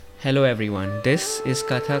Hello everyone, this is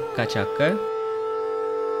Kathak Kachakkar.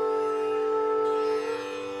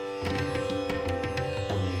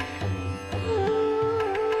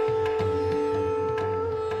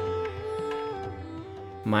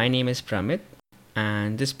 My name is Pramit,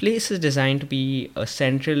 and this place is designed to be a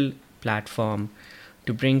central platform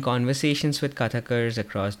to bring conversations with Kathakars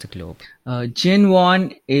across the globe. Jin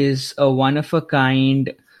Won is a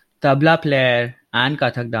one-of-a-kind tabla player and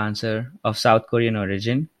Kathak dancer of South Korean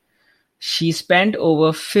origin. She spent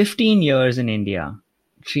over 15 years in India,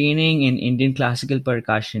 training in Indian classical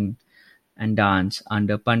percussion and dance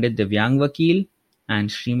under Pandit Divyang Vakil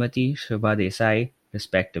and Shrimati Shubha Desai,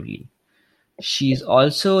 respectively. She is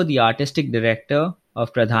also the artistic director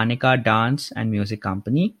of Pradhanica Dance and Music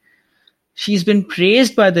Company. She's been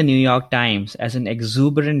praised by the New York Times as an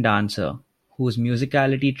exuberant dancer whose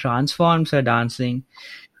musicality transforms her dancing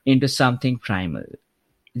into something primal.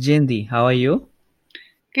 Jindi, how are you?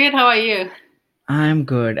 Good, how are you? I'm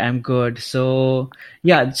good. I'm good. So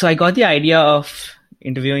I got the idea of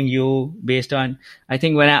interviewing you based on I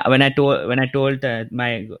think when I told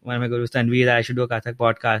my one of my gurus Tanvi that I should do a Kathak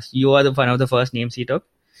podcast, you are the one of the first names he took.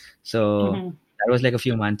 So that was like a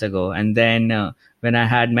few months ago. And then when I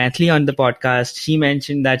had Maithili on the podcast, she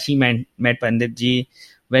mentioned that she met Pandit ji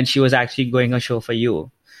when she was actually going a show for you.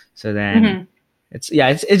 So then it's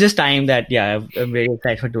just time that I'm very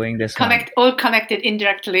excited for doing this one. All connected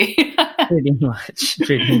indirectly. Pretty much,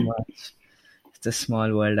 pretty much. It's a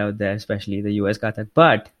small world out there, especially the US Kathak.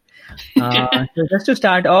 But so just to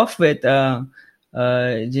start off with,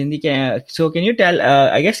 Jindi, can you tell?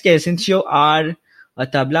 I guess since you are a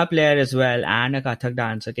tabla player as well and a Kathak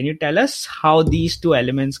dancer, can you tell us how these two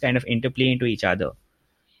elements kind of interplay into each other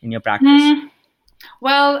in your practice?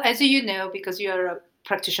 Well, as you know, because you're a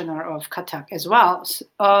practitioner of Kathak as well,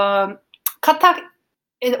 Kathak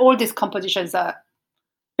in all these compositions are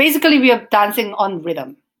basically we are dancing on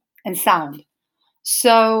rhythm and sound.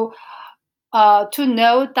 So to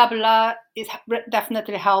know tabla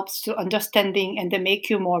definitely helps to understanding and then make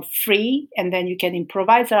you more free, and then you can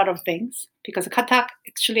improvise a lot of things because Kathak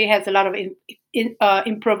actually has a lot of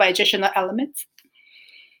improvisational elements.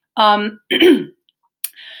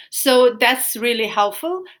 So that's really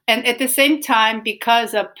helpful. And at the same time,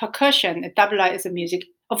 because of percussion, tabla is a music.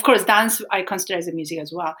 Of course, dance I consider as a music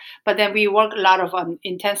as well. But then we work a lot of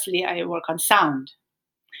intensely. I work on sound,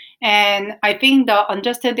 and I think the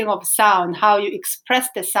understanding of sound, how you express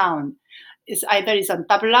the sound, is either is on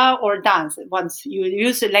tabla or dance. Once you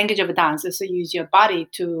use the language of dance, so you use your body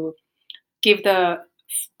to give the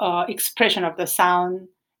expression of the sound,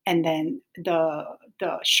 and then the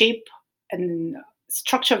shape and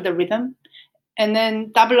structure of the rhythm, and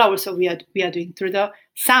then tabla also we are doing through the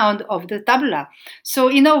sound of the tabla. So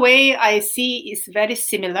in a way, I see it's very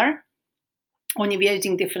similar. Only we are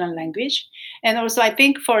using different language, and also I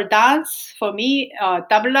think for dance, for me,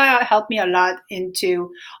 tabla helped me a lot into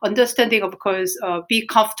understanding, of course, be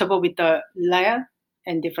comfortable with the layer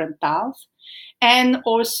and different tals, and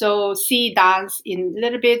also see dance in a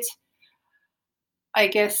little bit. I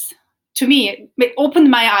guess to me, it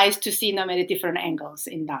opened my eyes to see many different angles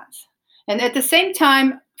in dance. And at the same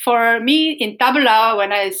time, for me in tabla,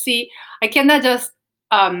 when I see, I cannot just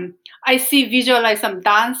I see visualize some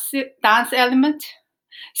dance element.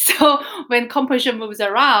 So when composition moves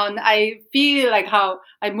around, I feel like how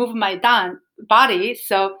I move my dance body.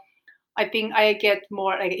 So I think I get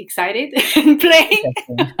more like excited in playing.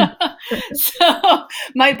 So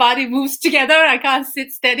my body moves together. I can't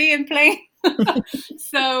sit steady and play.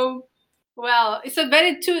 So well, it's a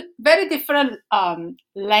very different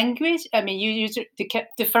language. I mean, you use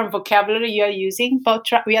different vocabulary you are using, but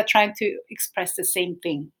we are trying to express the same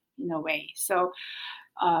thing in a way. So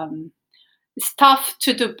it's tough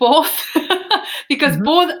to do both because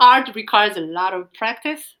both art requires a lot of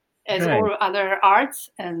practice, as all other arts,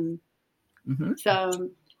 and so.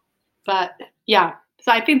 But yeah,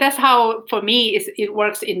 so I think that's how for me it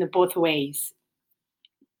works in both ways.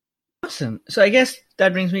 Awesome. So I guess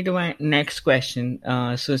that brings me to my next question.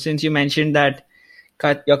 So since you mentioned that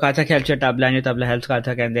your Kathak helps your tabla and your tabla helps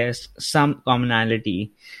Kathak, and there's some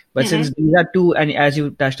commonality, but since these are two, and as you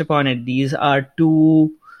touched upon it, these are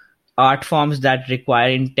two art forms that require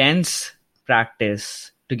intense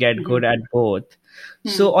practice to get good at both.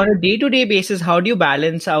 So on a day-to-day basis, how do you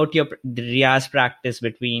balance out your Riyaz practice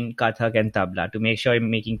between Kathak and tabla to make sure you're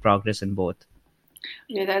making progress in both?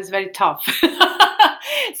 Yeah, that's very tough.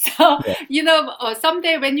 So,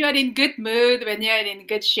 someday when you're in good mood, when you're in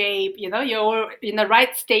good shape, you're in the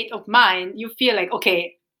right state of mind, you feel like,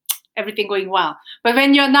 okay, everything going well. But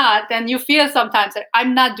when you're not, then you feel sometimes that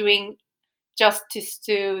I'm not doing justice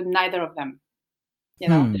to neither of them. you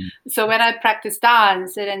know. So when I practice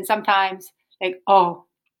dance, and then sometimes like, oh,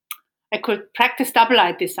 I could practice tabla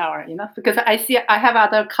at this hour, you know, because I have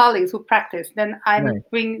other colleagues who practice. Then I'm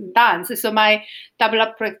doing dance, so my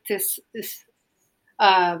tabla practice is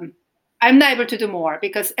I'm not able to do more,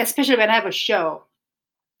 because especially when I have a show,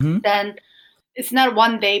 then it's not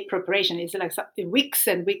one day preparation. It's like weeks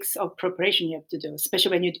and weeks of preparation you have to do,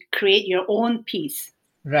 especially when you create your own piece.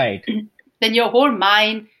 Right. Then your whole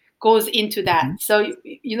mind goes into that. So,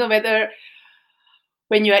 you know, whether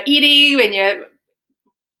when you're eating, when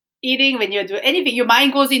you're doing anything, your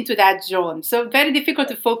mind goes into that zone. So very difficult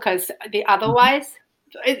to focus. Otherwise,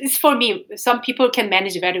 it's for me. Some people can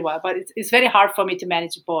manage very well, but it's very hard for me to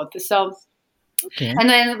manage both. So, and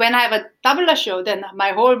then when I have a tabla show, then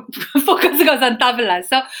my whole focus goes on tabla.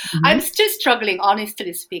 So I'm still struggling,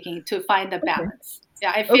 honestly speaking, to find the balance.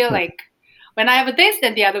 Yeah, I feel like when I have this,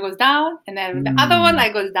 then the other goes down, and then the other one I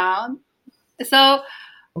goes down. So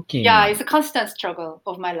yeah, it's a constant struggle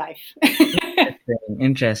of my life.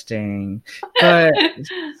 Interesting. But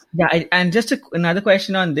yeah, and just another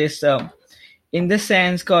question on this. In this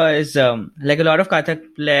sense, because like a lot of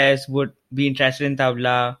Kathak players would be interested in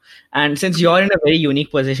tabla, and since you're in a very unique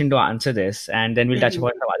position to answer this, and then we'll touch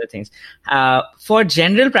upon some other things. For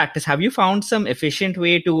general practice, have you found some efficient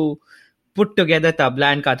way to put together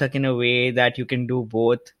tabla and Kathak in a way that you can do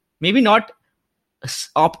both? Maybe not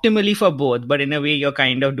optimally for both, but in a way you're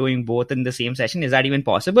kind of doing both in the same session. Is that even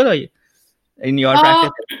possible, or in your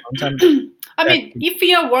practice? I mean, if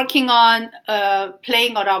you're working on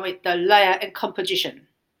playing around with the laya and composition,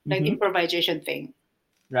 like improvisation thing,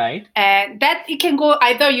 right? And that it can go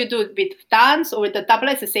either you do it with dance or with the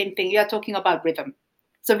tabla. It's the same thing. You are talking about rhythm.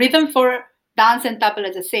 So rhythm for dance and tabla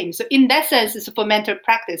is the same. So in that sense, it's for mental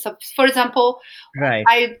practice. So for example,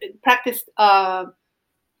 I practiced Kathak,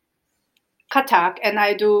 and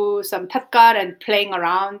I do some tatkar and playing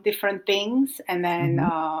around different things, and then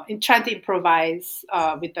in trying to improvise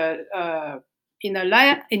with the in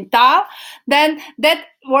Taal, then that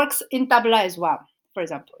works in tabla as well, for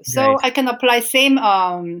example. So I can apply same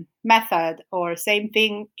method or same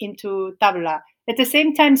thing into tabla. At the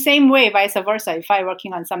same time, same way, vice versa. If I'm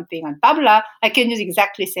working on something on tabla, I can use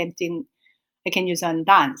exactly same thing I can use on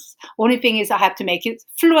dance. Only thing is I have to make it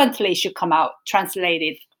fluently, should come out,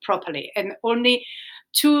 translated properly. And only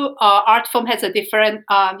two art form has a different,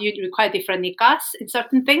 you require different nikas in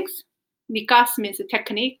certain things. Nikas means a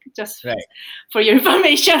technique, just for your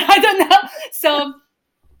information. I don't know.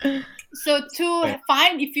 So to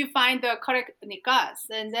find, if you find the correct nikas,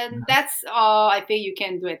 and then that's I think you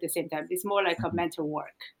can do at the same time. It's more like a mental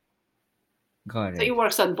work. Got it. So it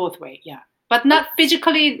works on both ways, yeah. But not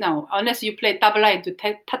physically, no, unless you play tabla and do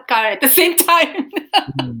tatkar at the same time.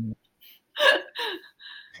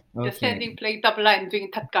 You're standing playing tabla and doing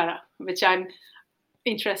tatkara, which I'm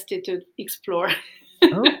interested to explore.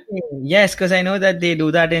 Yes, because I know that they do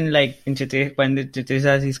that in Pandit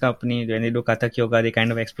Chitra's company. When they do Kathak yoga, they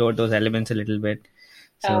kind of explore those elements a little bit.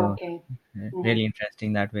 So really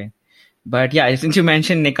interesting that way. But yeah, since you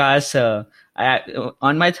mentioned nikas,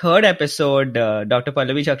 on my third episode, Dr.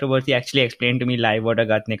 Pallavi Chakraborty actually explained to me live what a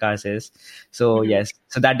gat nikas is. So yes,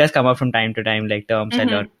 so that does come up from time to time, like terms I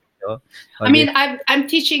learned. So, I mean, I'm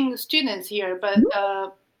teaching students here, but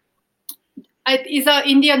it's an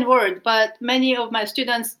Indian word, but many of my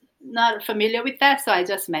students not familiar with that, so I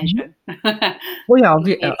just mentioned. Oh yeah,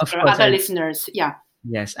 of course. Other listeners, yeah.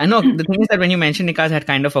 Yes, I know. The thing is that when you mentioned nikas, I had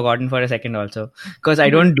kind of forgotten for a second also, because I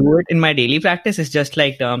don't do it in my daily practice. It's just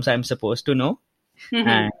like terms I'm supposed to know,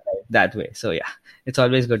 and that way. So yeah, it's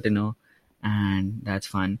always good to know, and that's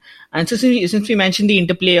fun. And so since we mentioned the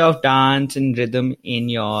interplay of dance and rhythm in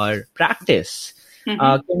your practice,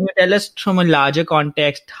 can you tell us from a larger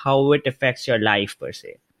context how it affects your life per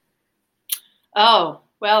se? Oh,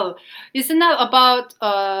 well, it's not about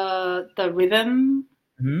the rhythm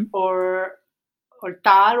or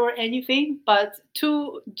taal or anything, but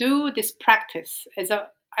to do this practice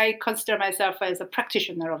I consider myself as a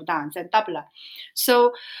practitioner of dance and tabla.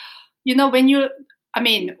 So, you know, when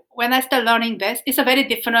I started learning this, it's a very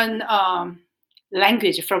different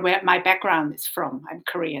language from where my background is from. I'm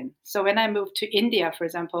Korean. So when I moved to India, for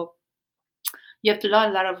example, you have to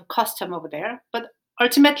learn a lot of custom over there. But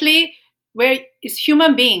ultimately, where is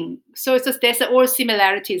human being? So there's all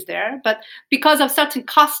similarities there. But because of certain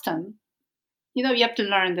custom, you know, you have to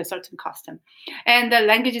learn the certain custom. And the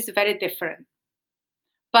language is very different.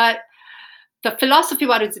 But the philosophy,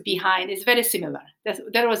 what is behind, is very similar.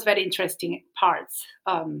 There was very interesting parts.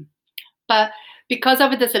 But because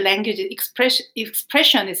of it, the language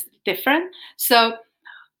expression is different. So,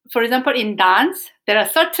 for example, in dance, there are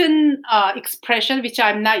certain expressions which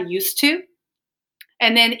I'm not used to.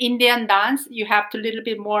 And then Indian dance, you have to a little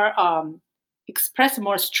bit more express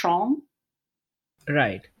more strong.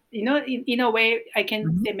 Right. In a way, I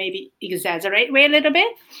can say maybe exaggerate way a little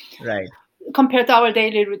bit. Right. Compared to our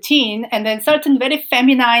daily routine. And then certain very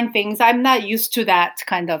feminine things, I'm not used to that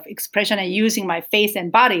kind of expression and using my face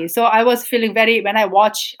and body. So I was feeling when I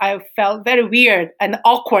watch, I felt very weird and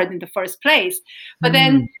awkward in the first place. But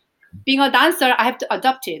then being a dancer, I have to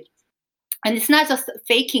adopt it. And it's not just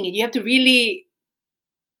faking it. You have to really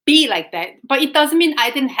be like that. But it doesn't mean I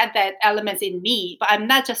didn't have that elements in me, but I'm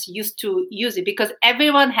not just used to use it, because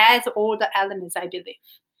everyone has all the elements, I believe.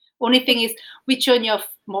 Only thing is which one you're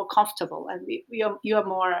more comfortable and you are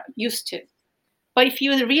more used to. But if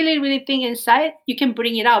you really, really think inside, you can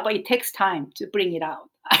bring it out, but it takes time to bring it out.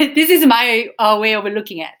 This is my way of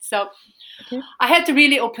looking at it. So I had to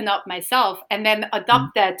really open up myself and then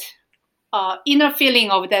adopt that inner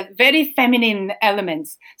feeling of that very feminine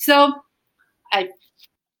elements. So I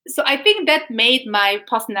think that made my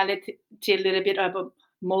personality a little bit of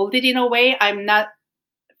molded in a way. I'm not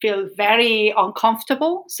feel very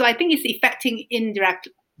uncomfortable. So I think it's affecting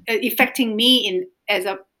me as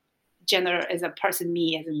a person,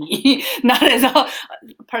 not as a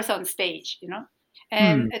person on stage,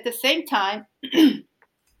 And at the same time,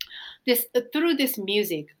 through this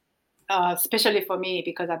music, especially for me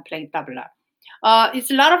because I'm playing tabla, it's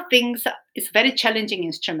a lot of things. It's a very challenging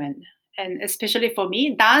instrument, and especially for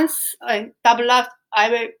me, dance, tabla.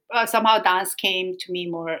 Somehow dance came to me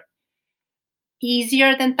more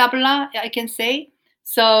easier than tabla, I can say.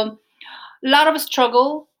 So a lot of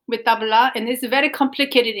struggle with tabla, and it's a very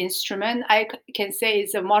complicated instrument. I can say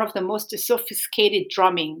it's one of the most sophisticated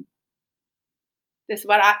drumming. That's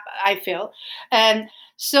what I feel. And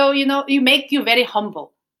so, you make you very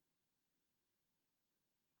humble.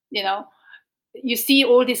 You see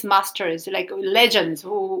all these masters, like legends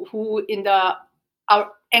who in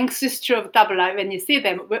our ancestor of tabla, when you see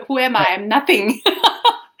them, who am I? I'm nothing.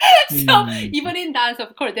 So even in dance,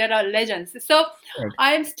 of course, there are legends. So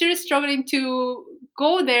I'm still struggling to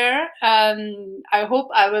go there. I hope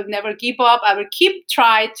I will never give up. I will keep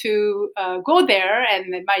try to go there,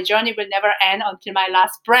 and my journey will never end until my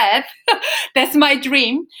last breath. That's my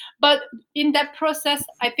dream. But in that process,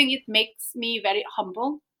 I think it makes me very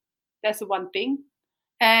humble. That's one thing.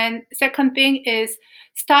 And second thing is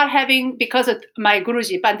start having, because of my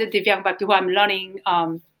Guruji, Pandit Divyang, who I'm learning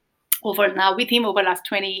with him over the last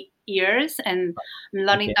 20 years, and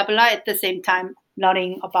learning tabla at the same time,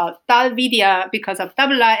 learning about Taal Vidya because of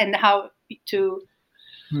tabla and how to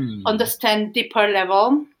understand deeper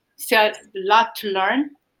level. So a lot to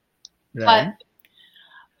learn. Right.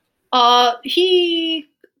 But he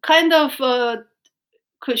kind of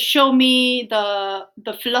could show me the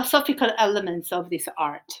philosophical elements of this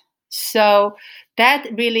art. So that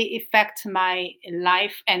really affects my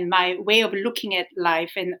life and my way of looking at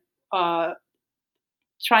life, and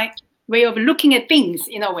way of looking at things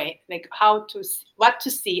in a way, like what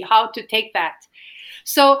to see, how to take that.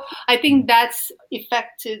 So I think that's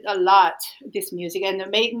affected a lot this music, and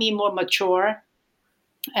it made me more mature.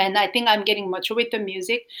 And I think I'm getting mature with the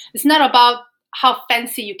music. It's not about how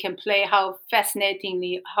fancy you can play, how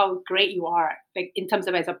fascinatingly, how great you are, like in terms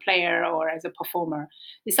of as a player or as a performer.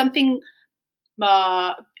 It's something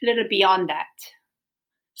a little beyond that.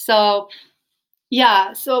 So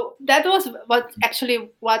so that was what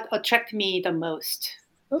attracted me the most.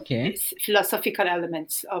 Okay. These philosophical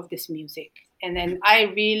elements of this music. And then I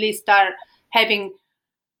really start having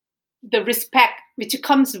the respect which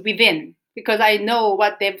comes within, because I know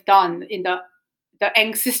what they've done in the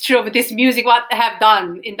ancestry of this music, what they have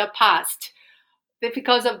done in the past.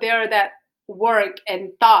 Because of that work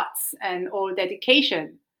and thoughts and all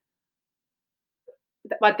dedication,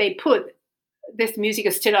 what they put, this music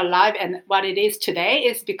is still alive, and what it is today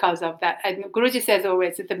is because of that. And Guruji says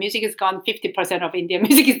always that the music is gone, 50% of Indian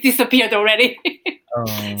music is disappeared already.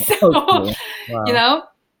 So, Wow.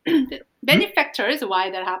 Many factors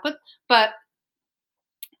why that happened, but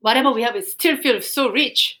whatever we have, it still feels so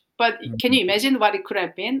rich. But can you imagine what it could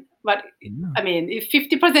have been? I mean, if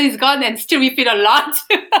 50% is gone and still we feel a lot.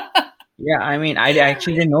 Yeah, I mean, I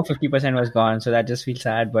actually didn't know 50% was gone, so that just feels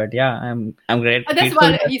sad. But yeah, I'm great. That's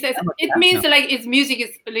what he says. It means like its music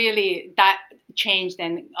is really that changed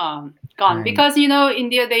and gone. Right. Because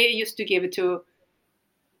India, they used to give it to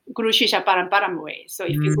Guru Shisha Paramparam way. So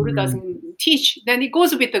if the Guru doesn't teach, then it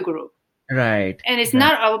goes with the Guru. Right. And it's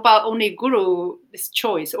not about only Guru's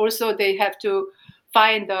choice. Also, they have to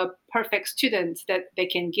find the perfect students that they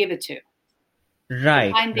can give it to.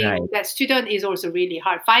 Right, Finding right. that student is also really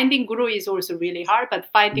hard. Finding guru is also really hard, but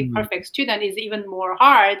finding perfect student is even more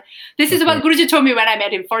hard. This is Okay. what Guruji told me when I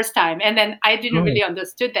met him first time, and then I didn't Oh, really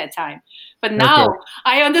understood that time. But okay. now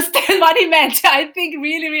I understand what he meant. I think he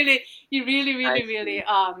I really see.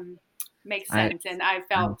 makes I, sense, and I I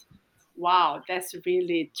felt, wow, that's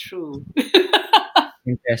really true.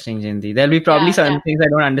 Interesting, Jindi. There'll be probably Yeah, some yeah. things I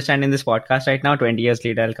don't understand in this podcast right now. 20 years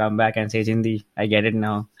later, I'll come back and say, Jindi, I get it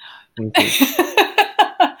now. Thank you.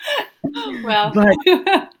 Well, But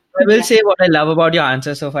I will yeah. say what I love about your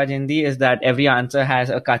answer so far, Jindi, is that every answer has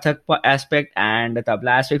a Kathak aspect and a Tabla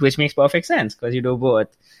aspect, which makes perfect sense because you do both.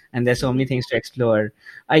 And there's so many things to explore.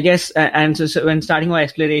 I guess, and so when starting our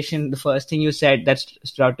exploration, the first thing you said that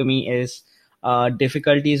stood out to me is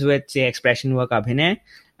difficulties with, say, expression work, abhinaya.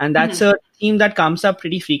 And that's Mhm. a theme that comes up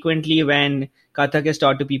pretty frequently when Kathak is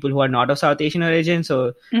taught to people who are not of South Asian origin.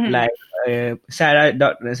 So, Mhm. like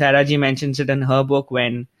Sarah Ji mentions it in her book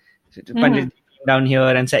when Pandit Mhm. came down here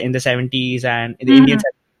and in the 70s, and the Indians Mhm.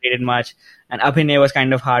 hadn't created much, and Abhinay was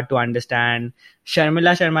kind of hard to understand.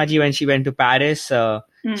 Sharmila Sharma ji, when she went to Paris,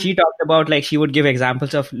 Mhm. she talked about like she would give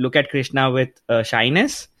examples of look at Krishna with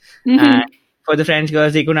shyness, and Mhm. for the French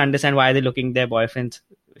girls, they couldn't understand why they're looking their boyfriend's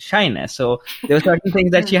shyness. So there were certain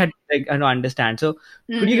things that she had like, to understand. So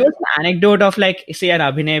could you give Mhm. us an anecdote of like say an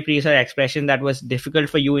Abhinay piece or expression that was difficult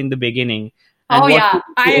for you in the beginning, and Oh what yeah, could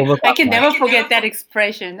you I overcome can that? never forget that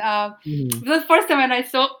expression. Mhm. The first time when I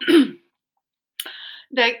saw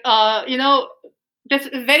like this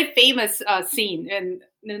very famous scene, and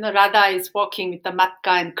Radha is walking with the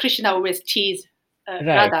matka and Krishna always tease Right.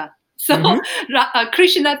 Radha. So Mm-hmm.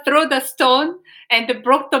 Krishna throw the stone and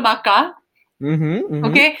broke the makkah. Mm-hmm. Mm-hmm.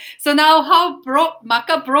 Okay, so now how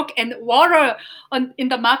makkah broke and water in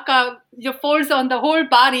the makkah falls on the whole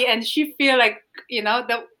body, and she feel like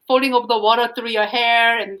the falling of the water through your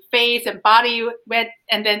hair and face and body wet,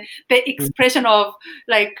 and then the expression of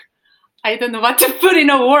like I don't know what to put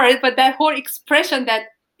in a word, but that whole expression, that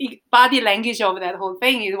body language of that whole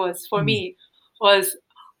thing, it was for Mm-hmm. me was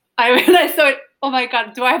I when I saw it, oh my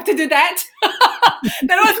god, do I have to do that?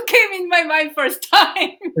 That was came in my mind first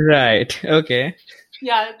time. Right. Okay.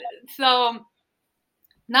 Yeah, so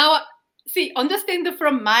now see, understand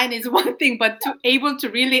from mind is one thing, but to able to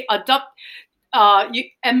really adopt, you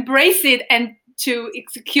embrace it and to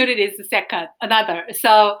execute it is the second another.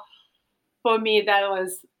 So for me, that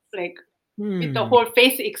was like with the Hmm. whole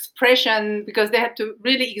face expression, because they have to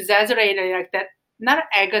really exaggerate it like that. Not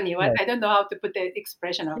agony. What Right. I don't know how to put the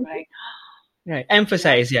expression of like, Right. you know.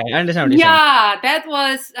 Emphasize. Yeah, I understand what you're saying. Yeah, that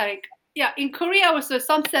was like, yeah. In Korea, also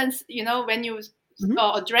some sense, when you Mm-hmm.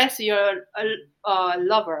 address your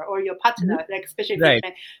lover or your Mm-hmm. partner, like especially if you're Right.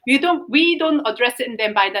 Chinese, we don't address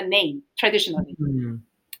them by the name traditionally. Mm-hmm.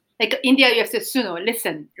 Like India, you have to suno,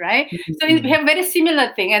 listen, right? So we Mm-hmm. have very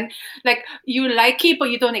similar thing, and like you like it,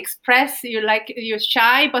 but you don't express. You're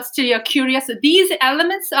shy, but still you're curious. These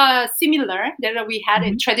elements are similar that we had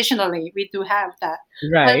Mm-hmm. it traditionally. We do have that,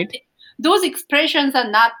 but Right. those expressions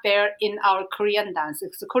are not there in our Korean dance.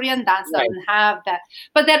 So Korean dance Right. doesn't have that.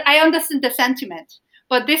 But that I understand the sentiment.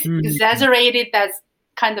 But this Mm-hmm. exaggerated, that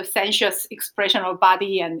kind of sensuous expression of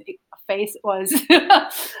body and face was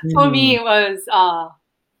for Mm-hmm. me was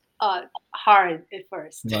hard at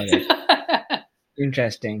first. Got it.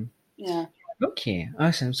 Interesting. Yeah. Okay,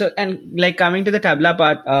 awesome. So, and like coming to the tabla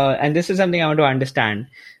part, and this is something I want to understand.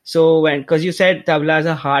 So, because you said tabla is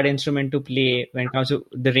a hard instrument to play when it comes to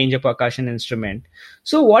the range of percussion instrument.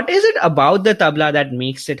 So, what is it about the tabla that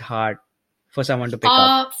makes it hard for someone to pick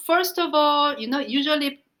up? First of all,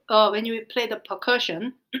 usually when you play the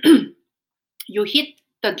percussion, you hit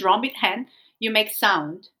the drum with hand, you make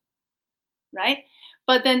sound, right?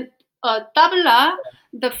 But then tabla,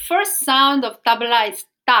 the first sound of tabla is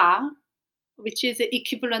ta, which is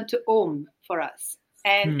equivalent to om for us.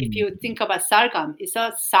 And if Hmm. you think about sargam, it's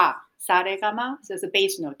a sa, sa re ga ma, so it's a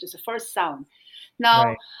bass note, it's the first sound. Now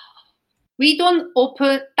Right. we don't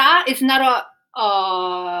open. Ta is not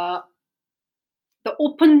the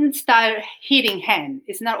open style hitting hand.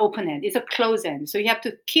 It's not open hand. It's a closed hand. So you have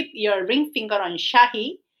to keep your ring finger on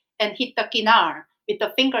shahi and hit the kinar with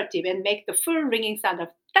the fingertip and make the full ringing sound of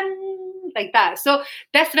dang, like that. So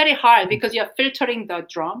that's very hard because you're filtering the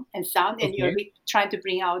drum and sound, and you're Okay. trying to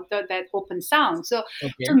bring out that open sound. So to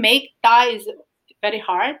Okay. make ta is very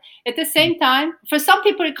hard. At the same time, for some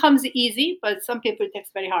people it comes easy, but some people it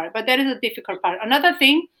takes very hard. But that is a difficult part. Another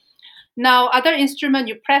thing, now other instrument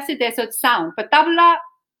you press it, there's a sound, but tabla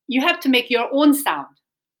you have to make your own sound.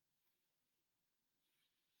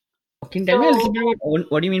 Can you tell me a little So bit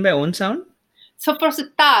about what do you mean by own sound? first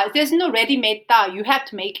ta, there's no ready-made ta. You have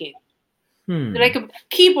to make it. Hmm. Like a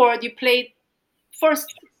keyboard, you play first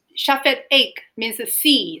shafet ek means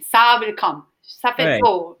C, sa will come. Shafet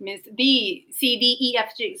do means B, C, D, E,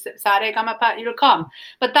 F, G, sa re ga ma pa, it will come.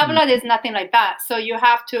 But tabla there's nothing like that. So you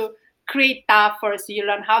have to create ta first. You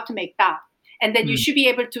learn how to make ta, and then you should be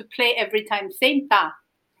able to play every time same ta,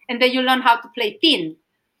 and then you learn how to play tin,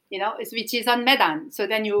 which is on medan. So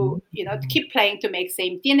then you keep playing to make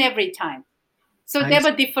same tin every time. So they have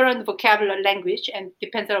a different vocabulary language, and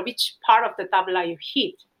depends on which part of the tabla you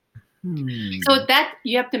hit. So that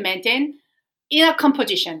you have to maintain in a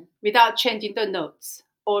composition without changing the notes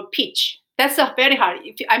or pitch. That's very hard.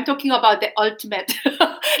 I'm talking about the ultimate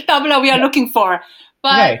tabla we are looking for.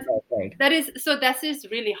 But right. that is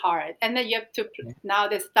really hard. And then you have to, now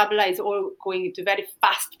this tabla is all going into very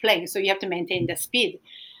fast playing. So you have to maintain the speed.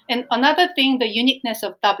 And another thing, the uniqueness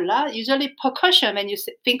of tabla, usually percussion, when you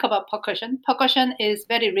think about percussion is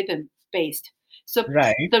very rhythm based. So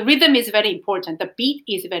the rhythm is very important. The beat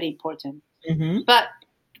is very important. But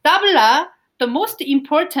tabla, the most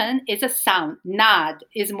important is a sound. Naad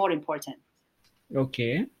is more important.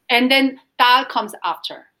 Okay. And then taal comes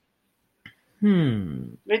after.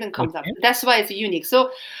 Rhythm comes after. That's why it's unique.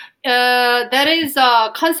 So there is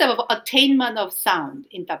a concept of attainment of sound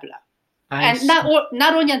in tabla. And not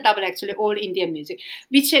only in tabla, actually, all Indian music.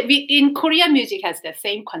 Which in Korean music has the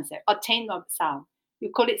same concept, attainment of sound. You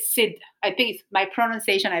call it Sid. I think it's my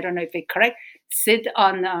pronunciation. I don't know if it's correct. Sid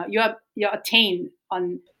on you attain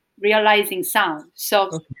on realizing sound. So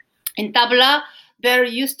in tabla, there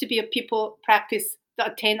used to be a people practice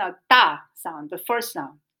to attain a ta sound, the first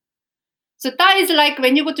sound. So ta is like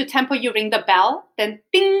when you go to temple, you ring the bell, then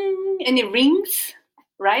ding, and it rings,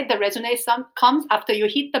 right? The resonance sound comes after you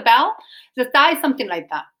hit the bell. The ta is something like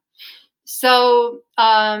that. So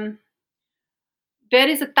there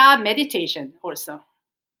is a ta meditation also.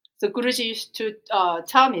 So Guruji used to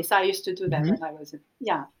tell me, so I used to do that when I was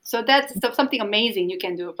So that's something amazing you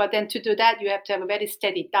can do. But then to do that, you have to have a very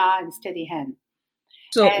steady ta and steady hand.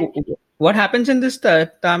 So what happens in this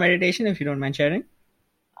ta meditation, if you don't mind sharing?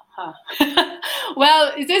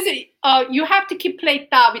 Well, you have to keep playing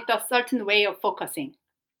ta with a certain way of focusing.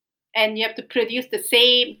 And you have to trying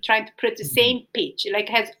to produce the same pitch.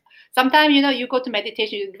 Like sometimes, you go to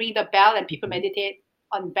meditation, you ring the bell and people meditate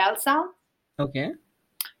on bell sound. Okay.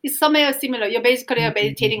 It's somewhere similar. You're basically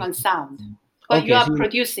meditating on sound. But you are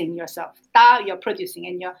producing yourself. Ta, you're producing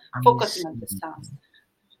and you're focusing on the sound.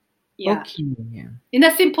 Yeah. Okay. Yeah. In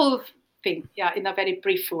a simple thing. Yeah, in a very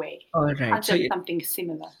brief way. All right. So something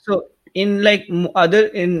similar. So in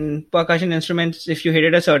in percussion instruments, if you hit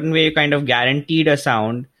it a certain way, you kind of guaranteed a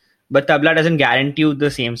sound. But tabla doesn't guarantee you the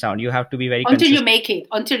same sound. You have to be very until consistent. You make it,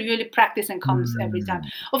 until you really practice and comes every time.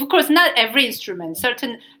 Of course, not every instrument.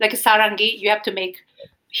 Certain, like sarangi, you have to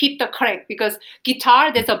hit the correct, because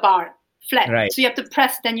guitar, there's a bar flat. Right. So you have to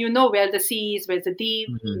press, then you know where the C is, where the D,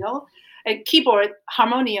 And keyboard,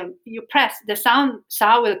 harmonium, you press, the sound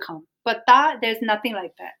will come. But there's nothing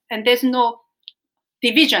like that. And there's no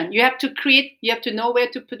division. You have to create, you have to know where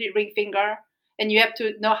to put the ring finger, and you have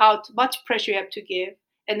to know how much pressure you have to give.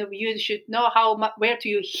 And you should know where to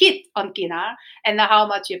you hit on kinar and how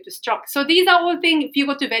much you have to struck. So these are all things. If you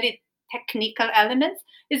go to very technical elements,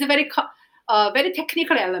 it's a very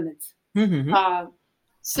technical elements. And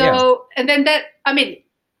then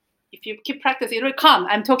if you keep practicing, it will come.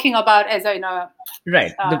 I'm talking about as I know.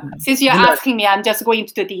 Right. Since you're asking me, I'm just going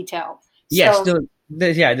into the detail. Yes.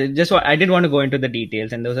 I did want to go into the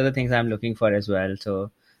details, and those are the things I'm looking for as well. So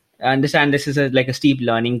I understand this is like a steep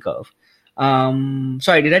learning curve.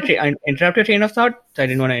 Sorry, did I interrupt your train of thought? I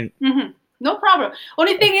didn't want to. No problem.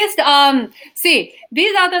 Only thing is, see,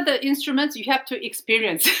 these are the instruments you have to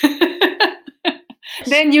experience.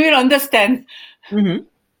 Then you will understand.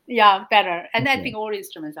 Yeah, better. And I think all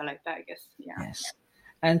instruments are like that, I guess. Yeah. Yes.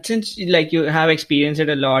 And since you have experienced it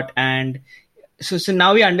a lot, and so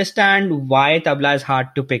now we understand why tabla is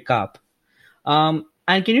hard to pick up. And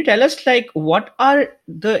can you tell us what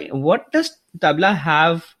does tabla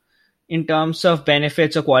have in terms of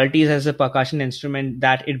benefits or qualities as a percussion instrument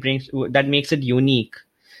that it brings, that makes it unique,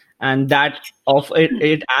 and that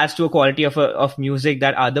it adds to a quality of music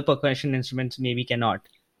that other percussion instruments maybe cannot?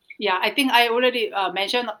 Yeah, I think I already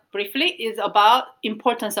mentioned briefly is about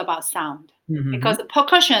importance about sound, because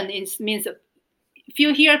percussion means if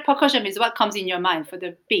you hear percussion is what comes in your mind for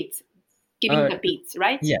the beats, giving the beats,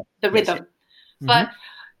 right? Yeah, the rhythm. Yes. But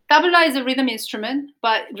tabla is a rhythm instrument,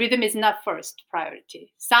 but rhythm is not first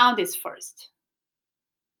priority. Sound is first,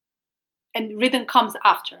 and rhythm comes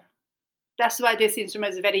after. That's why this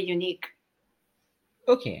instrument is very unique.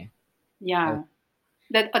 Okay. Yeah,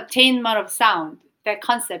 that attainment of sound. That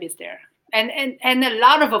concept is there, and a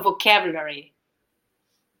lot of a vocabulary.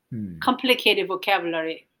 complicated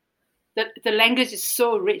vocabulary. The language is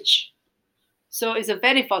so rich. So it's a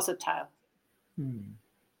very versatile.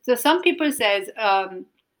 So some people says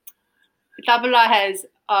tabla has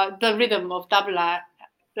the rhythm of tabla,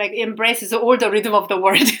 like embraces all the rhythm of the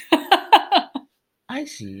world. I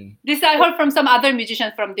see. This I heard from some other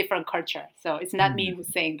musicians from different culture. So it's not me who's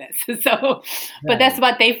saying this. So, but that's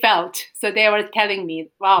what they felt. So they were telling me,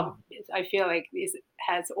 "Wow, I feel like this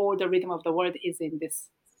has all the rhythm of the world is in this."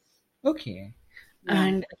 Okay. Yeah.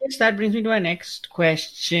 And I guess that brings me to my next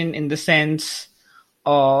question in the sense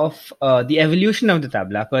of the evolution of the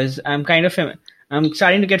tabla, because I'm kind of I'm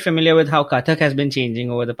starting to get familiar with how Kathak has been changing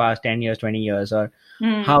over the past 10 years, 20 years, or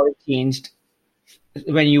how it changed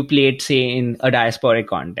when you played, say, in a diasporic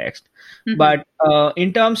context. But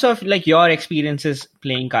in terms of like your experiences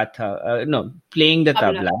playing playing the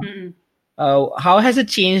tabla, how has it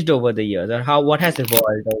changed over the years, or what has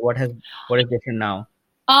evolved, or what is different now?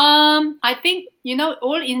 I think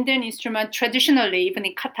all Indian instruments traditionally, even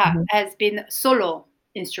in Kathak, has been solo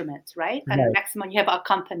instruments, right? And maximum you have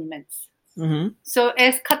accompaniments. So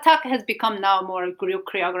as Kathak has become now more group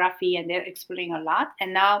choreography, and they're exploring a lot,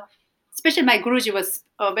 and now, especially my Guruji was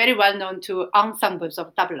very well known to ensembles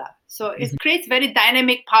of tabla. So it creates very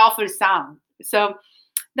dynamic, powerful sound. So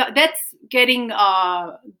that's getting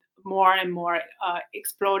more and more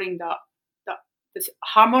exploring this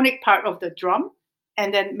harmonic part of the drum,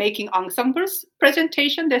 and then making ensembles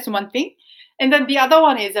presentation. That's one thing. And then the other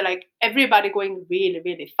one is like everybody going really,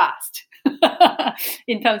 really fast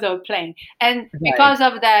in terms of playing. And because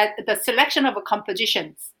of that, the selection of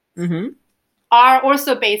compositions are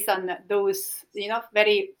also based on those,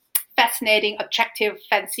 very fascinating, attractive,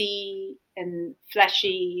 fancy, and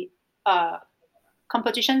flashy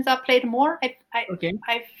compositions are played more.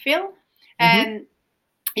 I feel, and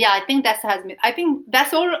I think I think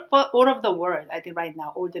that's all of the world. I think right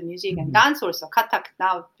now, all the music and dance also, Kathak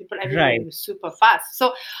now, everybody is super fast.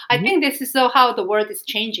 So I think this is how the world is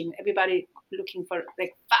changing. Everybody looking for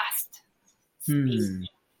like fast speed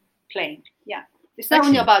playing. Yeah, it's not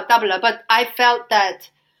only about tabla, but I felt that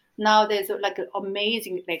now there's like an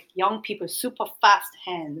amazing like young people, super fast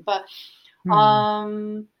hand. But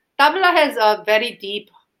tabla has a very deep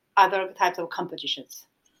other types of compositions.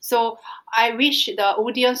 So I wish the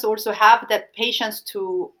audience also have that patience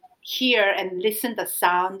to hear and listen the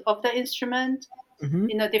sound of the instrument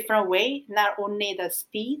in a different way, not only the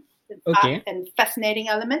speed and fascinating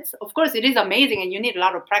elements. Of course, it is amazing and you need a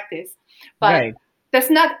lot of practice, but that's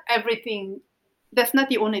not everything. That's not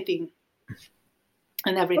the only thing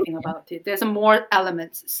and everything about it. There's more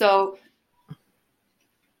elements. So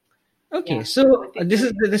so this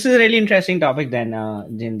is a really interesting topic then,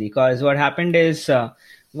 Jindi, because what happened is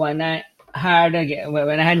when I had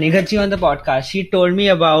Nigatji on the podcast, she told me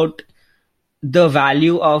about the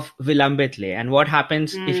value of vilambitle and what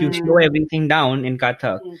happens if you slow everything down in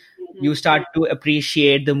Kathak. You start to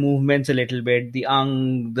appreciate the movements a little bit, the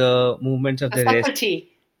movements of the wrist.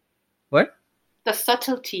 Subtlety. What? The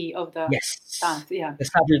subtlety of the dance. Yeah. The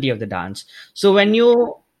subtlety of the dance. So when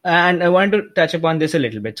you and I want to touch upon this a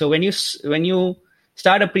little bit. So when you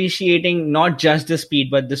start appreciating not just the speed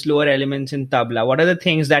but the slower elements in tabla, what are the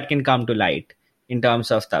things that can come to light in terms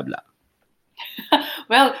of tabla?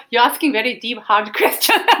 Well, you're asking very deep, hard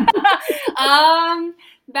question.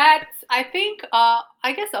 That's I think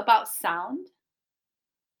I guess about sound,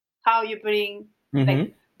 how you bring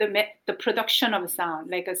like the production of sound,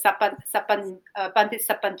 like a Pandit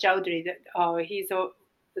Chowdhury. He's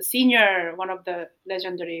the senior, one of the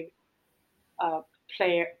legendary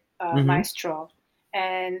player maestro,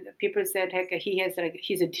 and people said like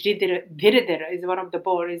he's a Dhiridhira is one of the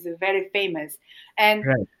board, is very famous, and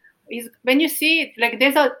when you see it, like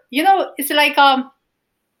there's a it's like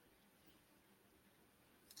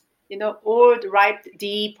old ripe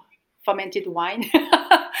deep fermented wine.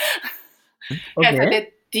 Has a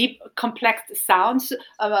deep complex sounds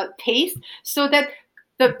taste, so that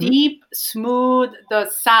the deep smooth the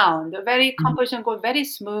sound, the very composition go very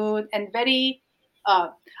smooth and very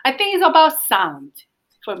I think it's about sound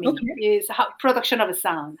for me. Is how production of a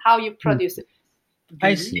sound, how you produce it.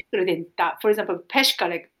 I see. For example, peshka,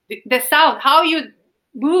 like the sound, how you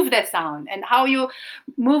move the sound and how you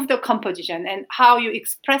move the composition and how you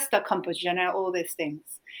express the composition and all these things.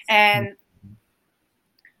 And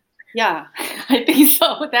yeah, I think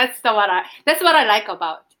so. That's what I like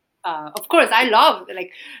about. Of course, I love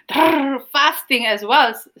like fasting as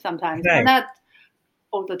well sometimes, but not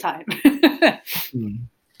all the time.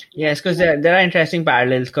 Yes, because there are interesting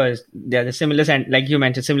parallels, because there are the similar like you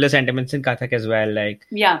mentioned, similar sentiments in Kathak as well. Like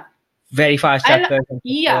very fast tuckers.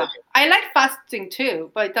 I like fasting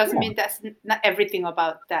too, but it doesn't mean that's not everything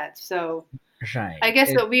about that. So Right. I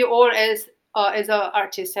guess that we all as an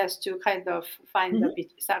artist has to kind of find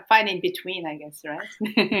find in between, I guess, right?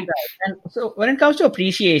 Right. And so when it comes to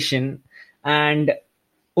appreciation, and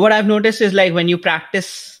what I've noticed is like when you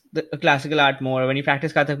practice the classical art more, when you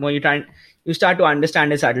practice Kathak more, you start to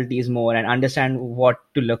understand the subtleties more and understand what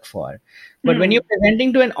to look for. But when you're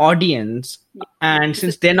presenting to an audience, and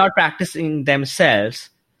since they're not practicing themselves,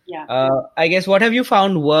 I guess what have you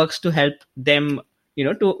found works to help them,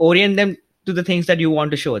 to orient them to the things that you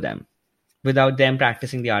want to show them without them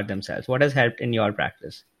practicing the art themselves? What has helped in your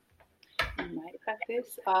practice? In my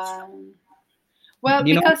practice, well,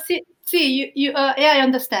 because see, you I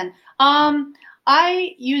understand.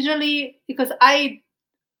 I usually, because I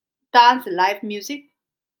dance live music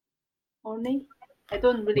only. I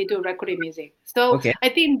don't really do recorded music. So I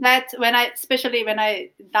think that especially when I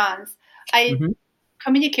dance, I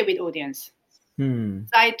communicate with audience. So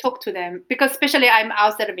I talk to them because especially I'm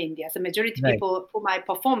outside of India. So majority people whom I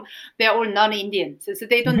perform, they're all non-Indians. So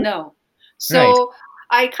they don't know. So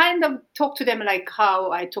I kind of talk to them like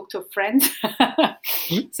how I talk to friends.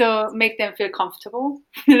 So make them feel comfortable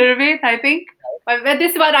a little bit, I think. But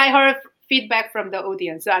this is what I heard feedback from the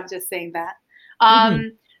audience. So I'm just saying that.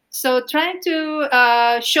 So trying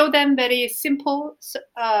to show them very simple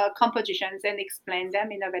compositions and explain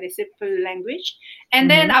them in a very simple language. And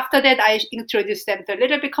then after that, I introduce them to a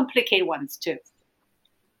little bit complicated ones too.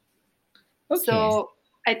 So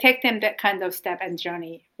I take them that kind of step and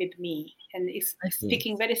journey with me, and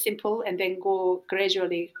speaking very simple, and then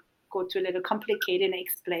gradually go to a little complicated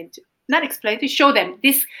and to show them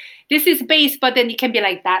this is bass, but then it can be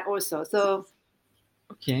like that also. So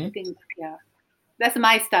I think, that's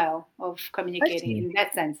my style of communicating in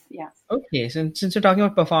that sense. Yeah. Okay. Since we're talking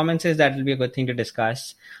about performances, that will be a good thing to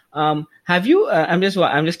discuss. Have you? I'm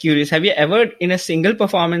just curious. Have you ever, in a single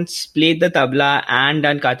performance, played the tabla and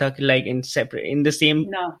done Kathak like in the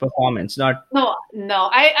same performance? No.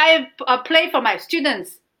 I play for my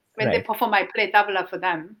students when they perform. I play tabla for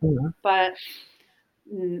them, but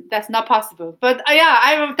that's not possible. But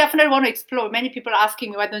I definitely want to explore. Many people are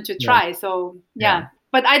asking me, why don't you try? So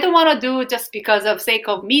But I don't want to do just because of sake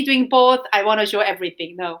of me doing both. I want to show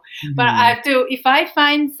everything. No, but I have to. If I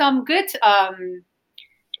find some good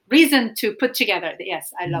reason to put together,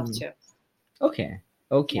 yes, I love to. Okay.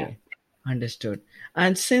 Understood.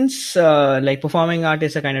 And since like performing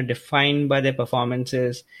artists are kind of defined by their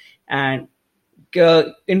performances, and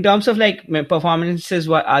in terms of like performances,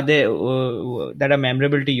 what are they that are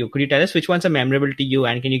memorable to you? Could you tell us which ones are memorable to you,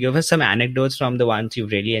 and can you give us some anecdotes from the ones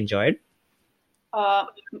you've really enjoyed? Out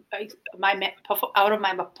of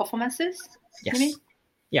my performances? Yes. You mean?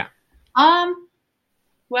 Yeah.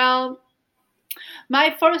 Well,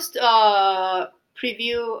 my first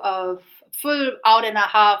preview of full hour and a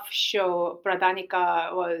half show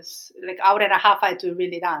Pradhanica was like hour and a half. I had to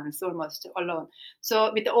really dance almost alone.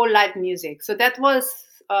 So with all live music. So that was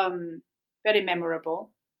very memorable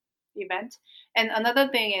event. And another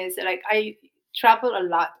thing is like I travel a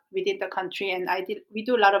lot within the country, and we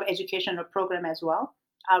do a lot of educational program as well,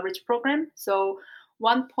 outreach program. So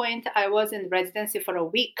one point I was in residency for a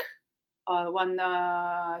week,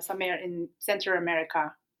 somewhere in Central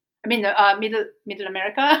America. I mean, Middle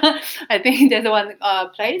America. I think there's one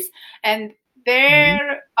place, and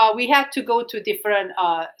there we had to go to different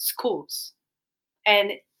schools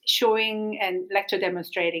and showing and lecture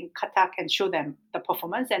demonstrating Kathak and show them the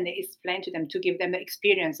performance, and they explain to them to give them the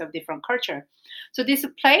experience of different culture. So this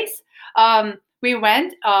place, we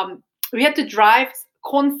went, we had to drive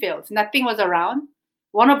cornfields. Nothing was around.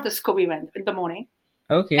 One of the school we went in the morning.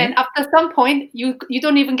 Okay. And after some point, you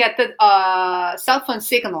don't even get the cell phone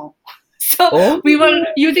signal. So we were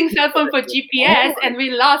using cell phone for GPS and we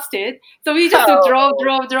lost it. So we just drove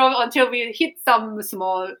until we hit some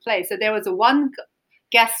small place. So there was one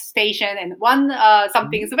gas station and one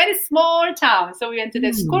something. It's a very small town. So we went to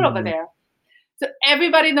the school over there. So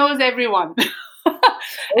everybody knows everyone.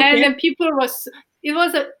 And then it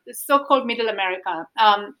was a so-called Middle America.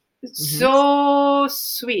 So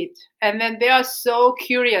sweet. And then they are so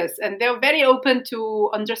curious and they're very open to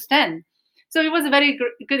understand. So it was a very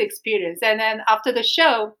good experience. And then after the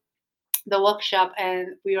show, the workshop, and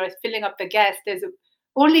we were filling up the gas, there's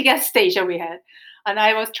only gas station we had. And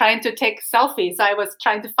I was trying to take selfies. So I was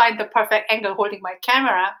trying to find the perfect angle holding my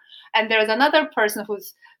camera. And there was another person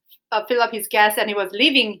who's fill up his gas and he was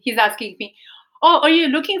leaving. He's asking me, "Oh, are you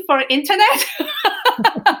looking for internet?"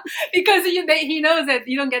 Because he knows that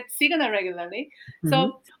you don't get signal regularly.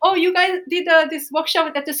 So, "Oh, you guys did this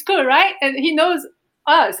workshop at the school, right?" And he knows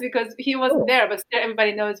us because he wasn't there, but still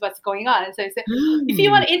everybody knows what's going on. So he said, if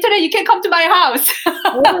you want internet, you can come to my house.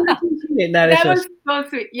 That was so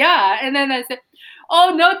sweet. Yeah. And then I said,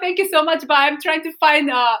 oh no, thank you so much, but I'm trying to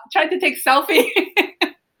take selfie.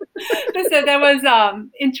 So that was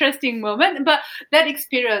interesting moment, but that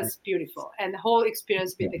experience beautiful, and the whole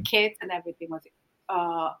experience with the kids and everything was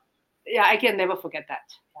yeah, I can never forget that.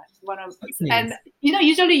 That's one of, and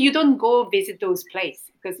usually you don't go visit those places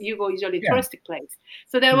because you go usually touristic place.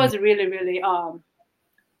 So that was really, really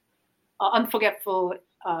unforgettable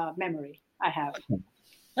memory I have.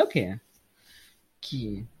 Okay.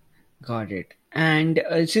 Got it. And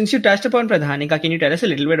since you touched upon Pradhanica, can you tell us a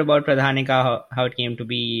little bit about Pradhanica, how it came to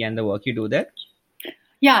be, and the work you do there?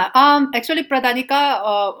 Yeah, actually,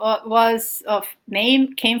 Pradhanica was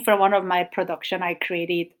name came from one of my production I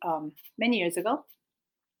created many years ago.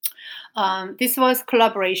 This was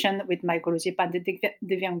collaboration with my Guruji Pandit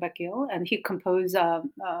Divyang Vakil, and he composed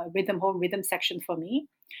whole rhythm section for me.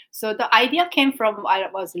 So the idea came from I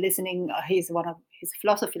was listening one of his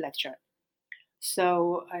philosophy lecture.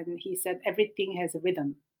 So and he said everything has a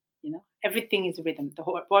rhythm, everything is rhythm. The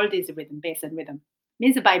whole world is rhythm, based on rhythm.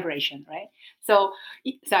 Means vibration, right? So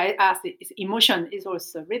I asked, emotion is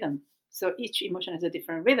also rhythm. So each emotion has a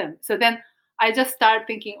different rhythm. So then I just started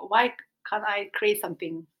thinking, why can't I create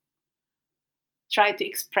something, try to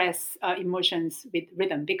express emotions with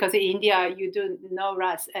rhythm? Because in India, you do no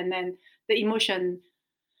ras, and then the emotion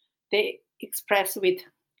they express with,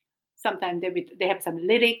 sometimes they have some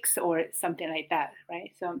lyrics or something like that,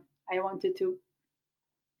 right? So I wanted to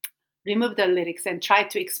remove the lyrics and try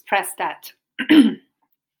to express that.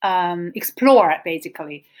 Explore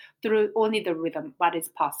basically through only the rhythm what is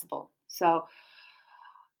possible. So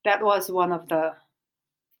that was one of the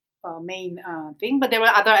main thing, but there were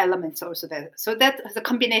other elements also there. So that is a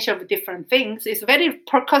combination of different things. It's very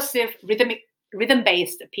percussive, rhythm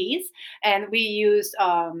based piece, and we used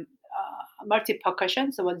multi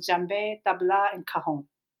percussion. So it was djembe, tabla, and cajon,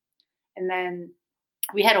 and then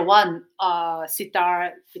we had one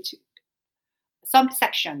sitar, which some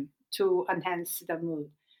section to enhance the mood.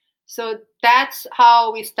 So that's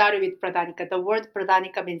how we started with Pradhanica. The word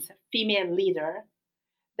Pradhanica means female leader.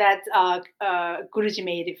 That Guruji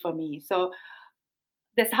made it for me. So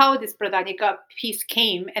that's how this Pradhanica piece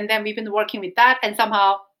came. And then we've been working with that. And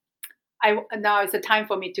somehow now it's a time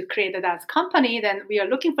for me to create a dance company. Then we are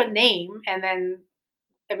looking for a name. And then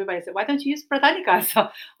everybody said, why don't you use Pradhanica? So,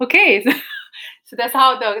 okay. So that's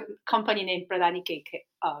how the company name Pradhanica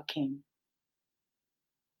came.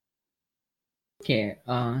 Okay,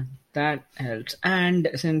 that helps. And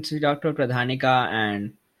since we talked about Pradhanica,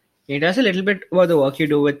 and can you tell us a little bit about the work you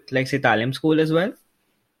do with, like, say, Talim School as well?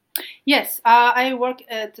 Yes, I work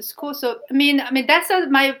at the school. So I mean that's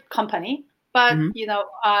my company. But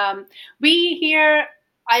we here,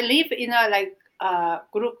 I live in a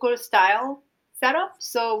Gurukul style setup.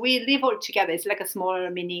 So we live all together. It's like a small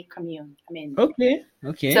mini commune. I mean,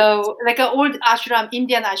 okay. So like an old ashram,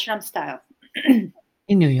 Indian ashram style. In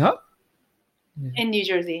New York? In New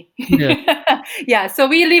Jersey. Yeah. Yeah, so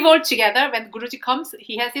we live all together. When Guruji comes,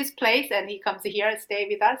 he has his place and he comes here and stay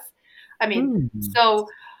with us. I mean, so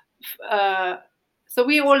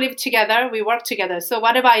we all live together, we work together. So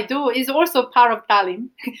whatever I do is also part of Talim.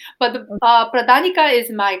 But the Pradhanica is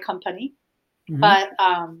my company. But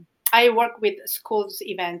I work with schools,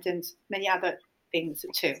 events, and many other things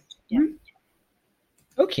too. Yeah.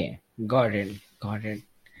 Okay, got it.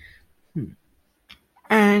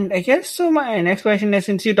 And I guess so. My next question is,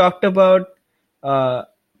 since you talked about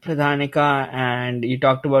Pradhanica and you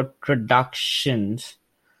talked about productions,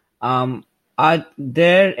 are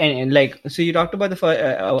there any, so you talked about the first,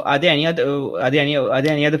 are there any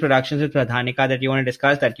other productions with Pradhanica that you want to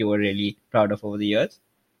discuss that you were really proud of over the years?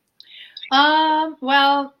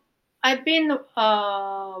 Well, I've been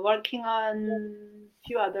working on a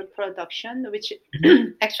few other productions, which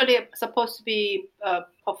actually supposed to be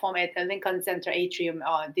performed at the Lincoln Center Atrium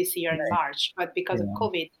this year in March, but because of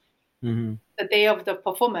COVID, the day of the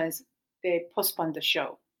performance, they postponed the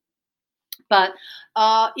show. But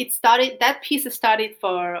that piece started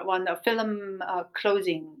for one film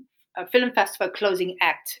festival closing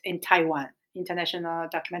act in Taiwan, International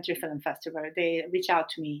Documentary Film Festival. They reached out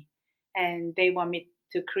to me and they want me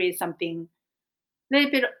to create something a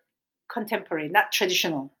little bit contemporary, not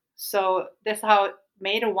traditional. So that's how I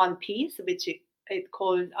made one piece, which it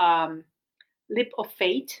called Leap of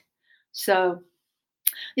Fate. So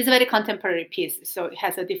it's a very contemporary piece. So it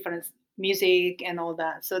has a different music and all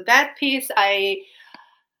that. So that piece I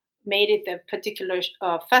made it a particular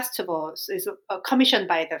festival. So it's commissioned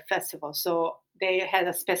by the festival. So they had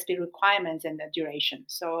a specific requirements and the duration.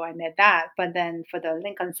 So I met that. But then for the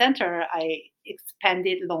Lincoln Center, I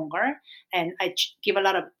expanded longer, and I give a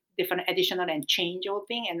lot of different additional and change all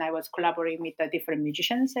thing. And I was collaborating with the different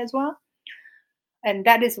musicians as well. And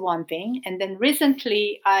that is one thing. And then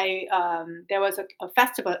recently, I there was a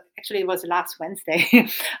festival. Actually, it was last Wednesday.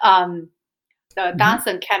 The Dance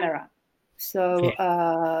on Camera. So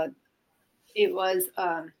it was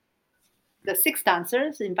the 6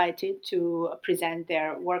 dancers invited to present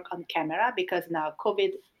their work on camera, because now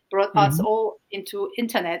COVID brought us all into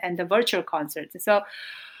internet and the virtual concerts. So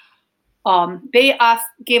they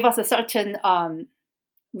gave us a certain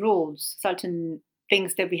rules, certain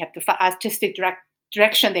things that we have to artistic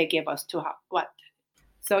direction they gave us to what.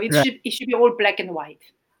 So it should be all black and white.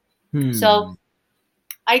 So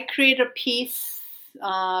I created a piece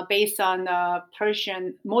based on a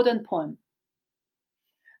Persian modern poem.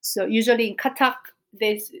 So usually in Kathak,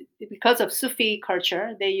 because of Sufi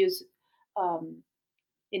culture, they use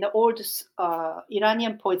in the old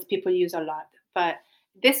Iranian poets, people use a lot. But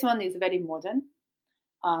this one is very modern.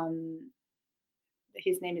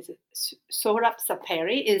 His name is Sohrab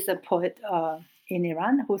Saperi, is a poet in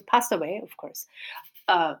Iran who passed away, of course,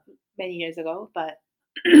 many years ago. But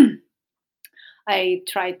I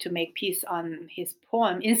tried to make piece on his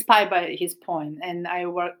poem, inspired by his poem, and I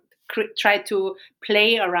tried to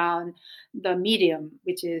play around the medium,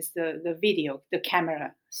 which is the video, the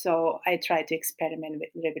camera. So I tried to experiment with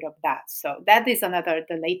a little bit of that. So that is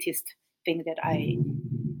the latest thing that I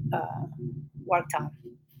worked on.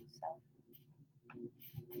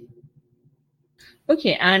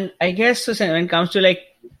 Okay, and I guess so when it comes to like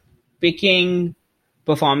picking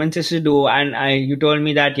performances to do, and you told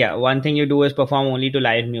me that one thing you do is perform only to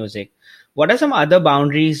live music. What are some other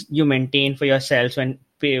boundaries you maintain for yourselves when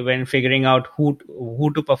figuring out who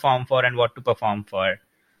to perform for and what to perform for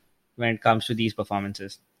when it comes to these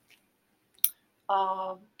performances?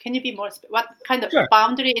 Can you be more? What kind of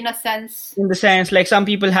boundary, in a sense? In the sense, like some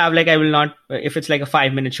people have, like I will not. If it's like a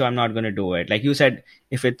 5-minute show, I'm not going to do it. Like you said,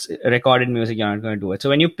 if it's recorded music, you're not going to do it. So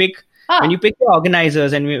when you pick the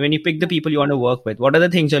organizers and when you pick the people you want to work with, what are the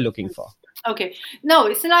things you're looking for? Okay, no,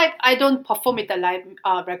 it's like I don't perform with the live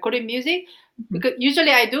recorded music, because usually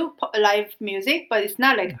I do live music, but it's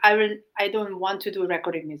not like I don't want to do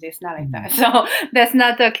recorded music. It's not like that. So that's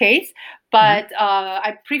not the case. But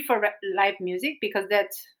I prefer live music because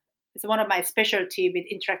that's one of my specialty with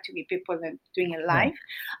interacting with people and doing it live.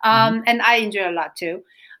 And I enjoy a lot too.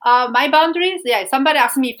 My boundaries, somebody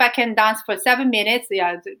asked me if I can dance for 7 minutes.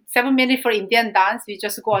 7 minutes for Indian dance, you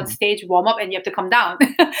just go on stage, warm up, and you have to come down.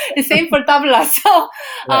 The same for tabla. So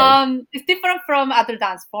it's different from other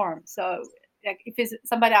dance forms. So like if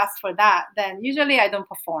somebody asks for that, then usually I don't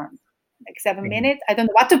perform. Like 7 minutes, I don't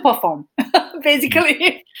know what to perform,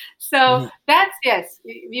 basically. So that's, yes,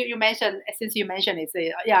 you mentioned, since you mentioned it, so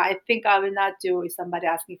I think I will not do if somebody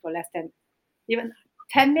asking for less than even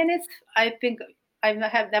 10 minutes. I think I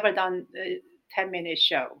have never done a 10-minute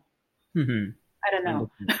show. I don't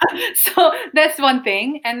know. So that's one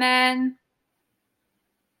thing. And then,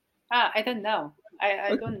 I don't know.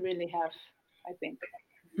 I don't really have, I think.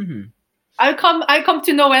 I come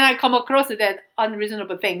to know when I come across that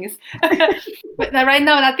unreasonable things. But right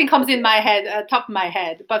now, nothing comes in my head, top of my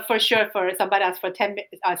head. But for sure, for somebody else for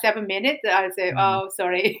 7 minutes, I'll say, oh,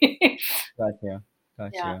 sorry.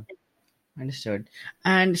 Gotcha. Understood.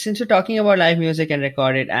 And since we're talking about live music and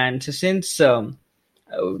recorded, and so since I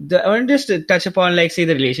want to just touch upon, like, say,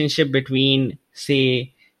 the relationship between,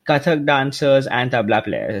 say, Kathak dancers and tabla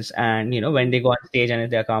players, and when they go on stage and if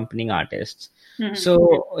they're accompanying artists.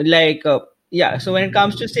 So, like, so when it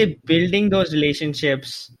comes to, say, building those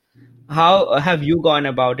relationships, how have you gone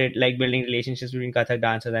about it, like building relationships between Kathak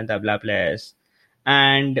dancers and tabla players?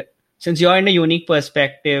 And since you're in a unique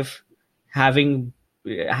perspective, having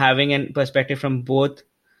a perspective from both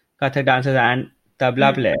Kathak dancers and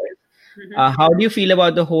tabla players, how do you feel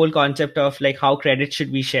about the whole concept of like how credit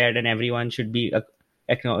should be shared and everyone should be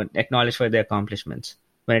acknowledged for their accomplishments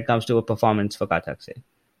when it comes to a performance for Kathak, say?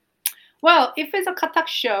 Well, if it's a Kathak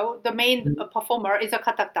show, the main performer is a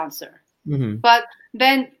Kathak dancer. But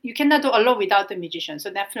then you cannot do alone without the musician.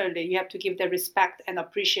 So definitely you have to give the respect and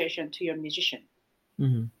appreciation to your musician.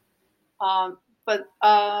 And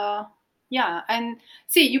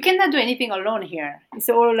see, you cannot do anything alone here. It's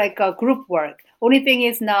all like a group work. Only thing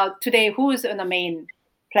is now today, who's on the main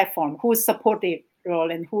platform, who's supportive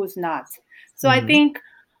role and who's not. So I think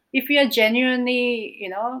if we are genuinely,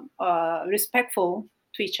 respectful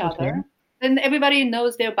to each other, then everybody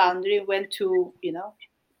knows their boundary, when to,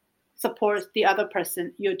 support the other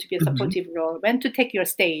person, you to be a supportive role, when to take your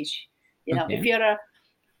stage. If you're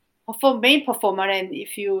for main performer, and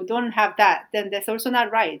if you don't have that, then that's also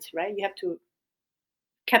not right? You have to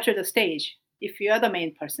capture the stage if you are the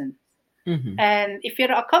main person. Mm-hmm. And if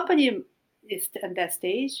you're accompanist on that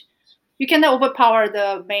stage, you cannot overpower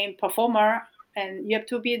the main performer, and you have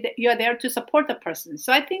to you are there to support the person.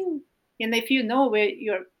 So I think, if you know where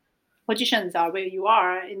your positions are, where you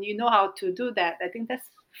are, and you know how to do that, I think that's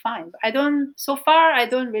fine. But so far I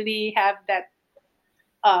don't really have that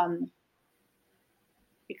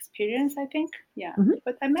experience, I think. Yeah. Mm-hmm.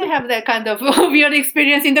 But I may have that kind of weird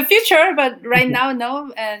experience in the future, but right now,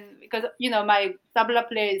 no. And because, my tabla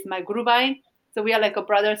player is my gurubai. So we are like a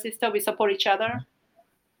brother, sister. We support each other.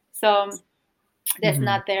 So that's Mm-hmm.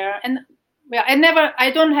 not there. And well,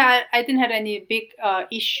 I didn't have any big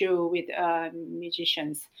issue with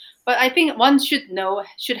musicians. But I think one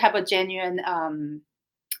should have a genuine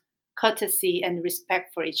courtesy and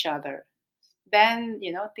respect for each other. Then,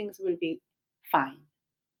 things will be fine.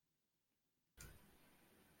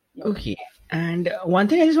 Yeah. Okay. And one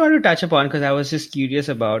thing I just wanted to touch upon, because I was just curious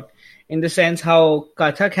about, in the sense how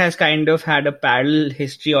Kathak has kind of had a parallel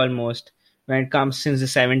history almost when it comes since the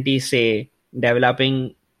 70s, say,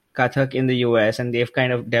 developing Kathak in the US, and they've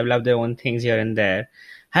kind of developed their own things here and there.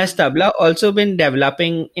 Has Tabla also been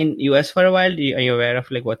developing in US for a while? Are you aware of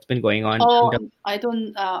like what's been going on? Oh, I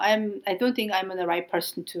don't. I don't think I'm the right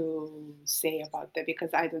person to say about that because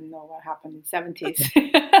I don't know what happened in '70s.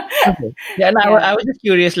 Okay. Yeah, no, Yeah. I was just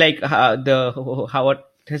curious, like how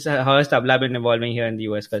has Tabla been evolving here in the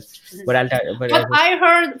US? Because, but I'll tell, but But I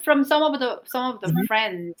heard from some of the Mhm.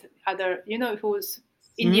 friends, other who's Mhm.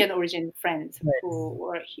 Indian origin friends Right. who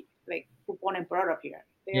were who born and brought up here.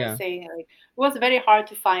 They are Yeah. saying like it was very hard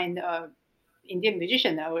to find a Indian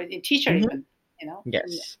musician or a teacher Mhm. even.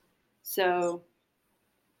 Yes. So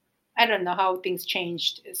I don't know how things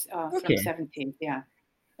changed from Okay. '70s. Yeah.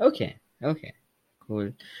 Okay. Okay.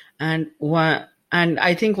 Cool. And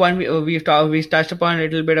I think one we've touched upon a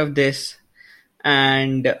little bit of this,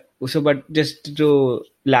 and so but just to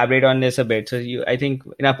elaborate on this a bit. So I think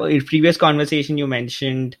in a previous conversation you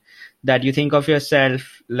mentioned that you think of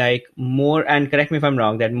yourself like more, and correct me if I'm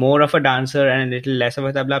wrong, that more of a dancer and a little less of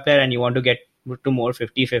a tabla player, and you want to get to more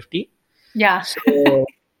 50-50. Yeah. So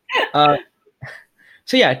uh,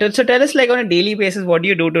 so yeah, so tell us, like, on a daily basis, what do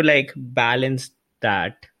you do to like balance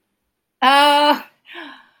that? Uh,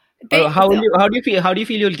 Or they so how do you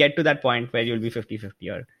feel you'll get to that point where you'll be 50-50,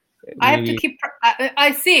 or I have to maybe? keep.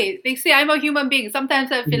 I see. They see I'm a human being.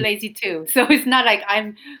 Sometimes I feel Mhm. lazy too. So it's not like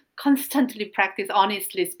I'm constantly practice.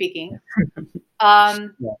 Honestly speaking,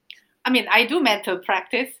 um, Yeah. I mean I do mental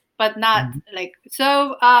practice, but not Mhm. like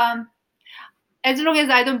so. As long as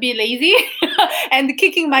I don't be lazy and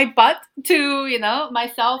kicking my butt to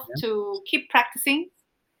myself Yeah. to keep practicing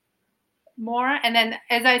more. And then,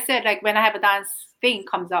 as I said, like when I have a dance thing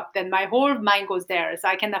comes up, then my whole mind goes there, so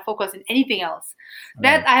I cannot focus on anything else.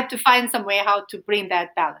 That Right. I have to find some way how to bring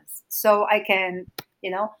that balance, so I can, you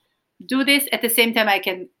know, do this at the same time. I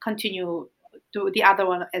can continue do the other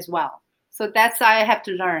one as well. So that's I have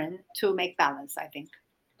to learn to make balance. I think,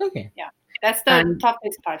 Okay. yeah, that's the And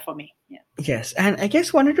toughest part for me. Yeah. yes, and I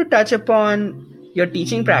guess wanted to touch upon your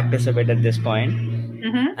teaching practice a bit at this point.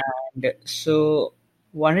 Hmm. And so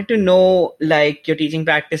wanted to know, like, your teaching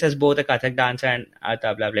practice as both a Kathak dancer and a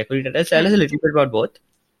tabla player. Could you tell us a little bit about both?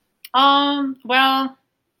 Well,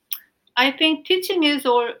 I think teaching is,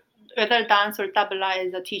 or whether dance or tabla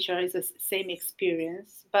as a teacher is the same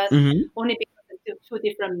experience, but Mm-hmm. only because it's two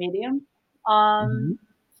different medium. Mm-hmm.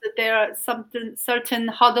 So there are certain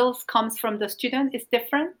hurdles comes from the student is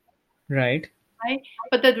different, Right. right?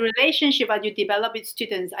 But the relationship that you develop with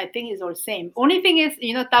students, I think, is all same. Only thing is,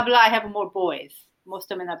 tabla I have more boys.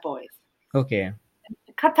 Most of them are boys. Okay.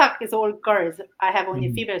 Kathak is all girls. I have only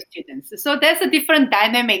Mhm. female students. So there's a different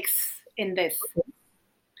dynamics in this,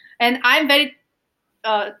 and I'm very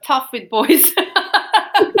tough with boys.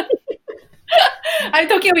 I'm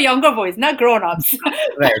talking about younger boys, not grown-ups.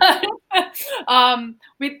 Right.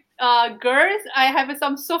 With girls, I have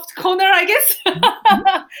some soft corner, I guess.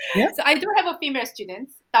 Mhm. Yeah. So I do have a female student,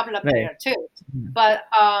 tabla Right. player too. Mhm. But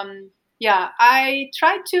yeah, I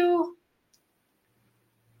try to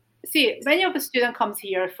see many of the student comes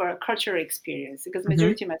here for a cultural experience because Mhm.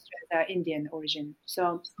 majority of my students are Indian origin.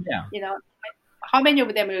 So Yeah. you know, how many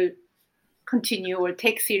of them will continue or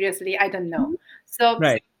take seriously, I don't know. Mhm. So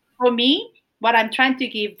Right. for me, what I'm trying to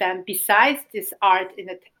give them besides this art in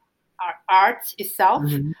the art itself,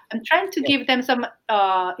 Mhm. I'm trying to Yeah. give them some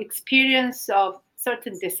experience of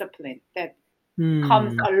certain discipline that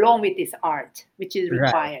comes Hmm. along with this art, which is Right.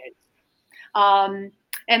 required. Um,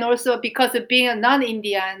 And also because of being a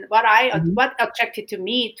non-Indian, what attracted to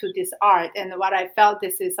me to this art, and what I felt,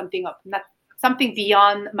 this is something of not something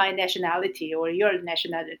beyond my nationality or your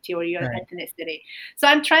nationality or your ethnicity. So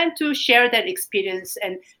I'm trying to share that experience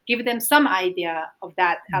and give them some idea of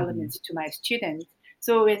that elements to my students.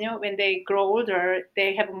 So when they grow older,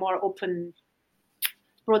 they have a more open,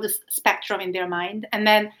 broader spectrum in their mind, and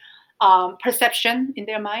then perception in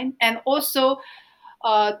their mind, and also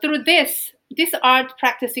through this art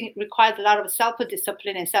practicing requires a lot of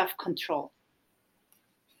self-discipline and self-control,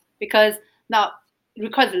 because now it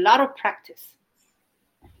requires a lot of practice.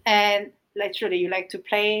 And literally, you like to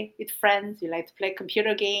play with friends, you like to play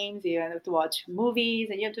computer games, you have to watch movies,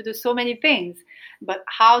 and you have to do so many things. But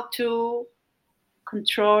how to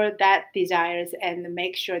control that desires and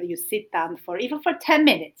make sure that you sit down for even for 10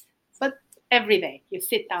 minutes, but every day you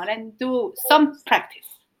sit down and do some practice.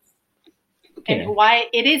 Okay. And why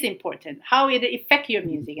it is important, how it affects your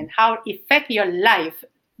music and how it affects your life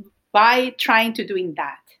by trying to doing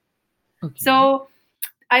that. Okay. So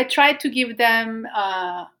I try to give them,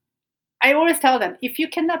 I always tell them, if you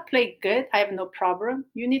cannot play good, I have no problem.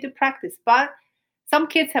 You need to practice. But some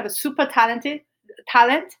kids have a super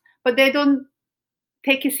talent, but they don't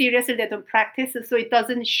take it seriously. They don't practice, so it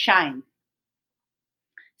doesn't shine.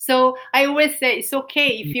 So I always say it's okay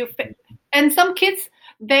if you, and some kids,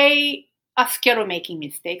 they are scared of making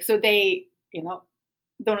mistakes. So they,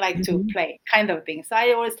 don't like to play kind of thing. So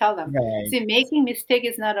I always tell them, see, making mistake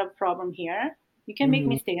is not a problem here. You can make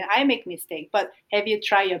mistake, and I make mistake, but have you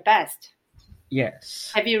tried your best?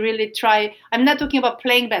 Yes. Have you really tried? I'm not talking about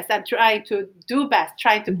playing best. I'm trying to do best,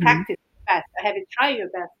 trying to practice best. Have you tried your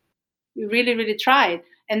best? You really, really tried,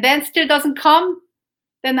 and then still doesn't come,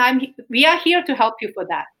 then we are here to help you for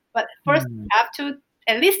that. But first, you have to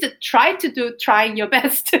at least trying your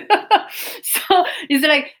best. So it's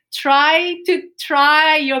like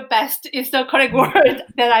try your best is the correct word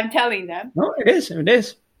that I'm telling them. No, it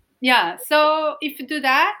is. Yeah. So if you do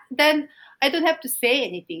that, then I don't have to say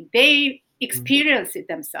anything. They experience it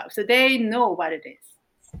themselves, so they know what it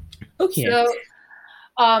is. Okay. So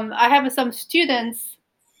I have some students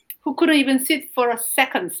who couldn't even sit for a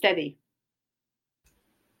second steady.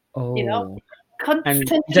 Oh.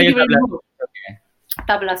 Constantly move. Okay.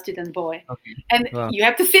 Tabla student boy. Okay. And you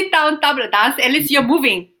have to sit down, tabla dance, at least you're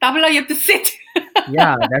moving. Tabla, you have to sit.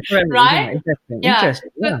 Yeah, that's what I mean. Right? Interesting. Yeah.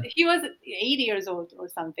 But he was 80 years old or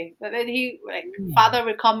something. But then father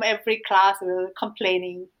will come every class,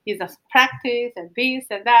 complaining. He does practice and this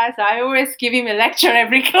and that. So I always give him a lecture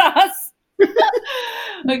every class.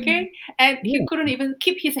 Okay, and he couldn't even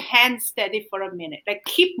keep his hand steady for a minute. Like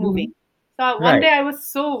keep moving. So one day I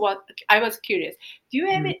was curious. Do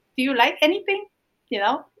you like anything?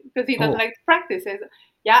 Because he doesn't like to practice. Says,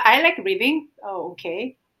 yeah, I like reading. Oh,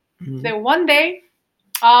 okay. So one day,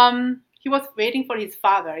 he was waiting for his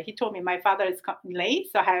father. He told me my father is coming late,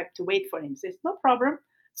 so I have to wait for him. So it's no problem.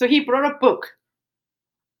 So he brought a book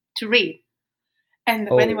to read, and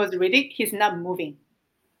when he was reading, he's not moving.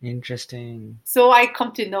 Interesting. So I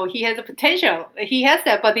come to know he has a potential. He has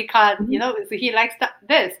that, but he can't. So he likes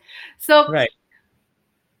this. So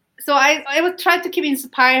So I would try to keep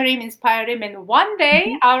inspire him. And one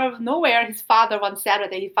day, out of nowhere, his father, one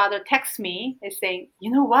Saturday, his father texts me and saying,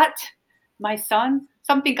 you know what? My son,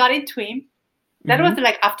 something got into him. That was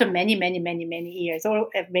like after many, many, many, many years, or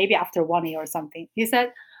maybe after 1 year or something. He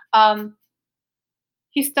said,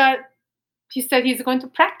 he said he's going to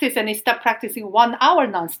practice, and he started practicing 1 hour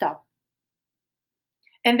nonstop.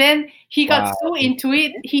 And then he got so into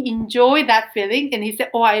it, he enjoyed that feeling, and he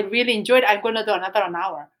said, oh, I really enjoyed it. I'm going to do another 1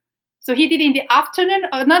 hour. So he did in the afternoon,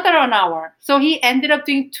 another 1 hour. So he ended up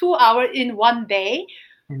doing 2 hours in one day,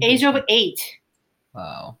 age of 8.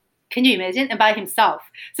 Wow. Can you imagine? And by himself.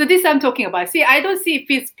 So this I'm talking about. See, I don't see if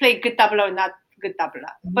he's playing good tabla or not good tabla,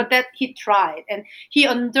 but that he tried and he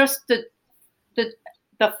understood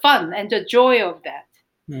the fun and the joy of that.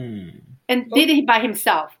 And did it by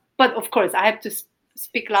himself. But of course, I have to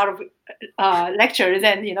speak a lot of lectures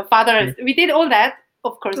and, father, we did all that.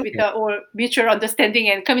 Of course, with our mutual understanding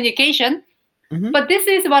and communication. But this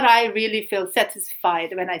is what I really feel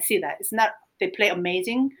satisfied when I see that. It's not they play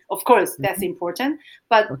amazing. Of course, that's important.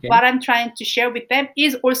 But what I'm trying to share with them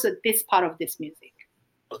is also this part of this music.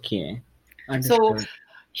 Okay. Understood. So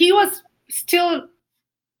he was still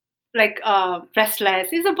like restless.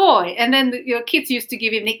 He's a boy. And then your kids used to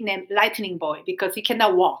give him nickname Lightning Boy because he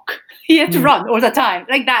cannot walk. He had to run all the time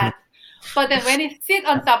like that. But then when he sit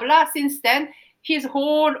on tabla, since then, his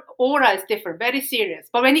whole aura is different, very serious.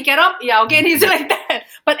 But when he get up, again, he's like that.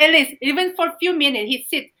 But at least, even for a few minutes, he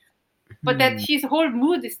sits. But that his whole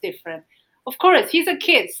mood is different. of course, he's a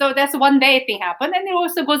kid, so that's one day thing happen, and it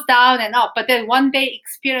also goes down and up. But then one day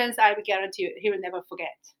experience, I will guarantee you, he will never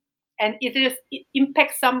forget, and it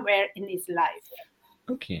impacts somewhere in his life.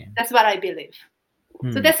 Okay. That's what I believe.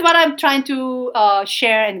 So that's what I'm trying to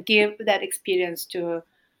share and give that experience to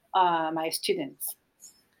my students.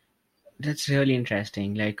 That's really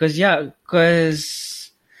interesting. Like, cause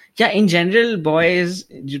in general, boys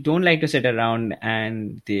you don't like to sit around,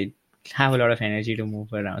 and they have a lot of energy to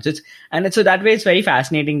move around. So that way it's very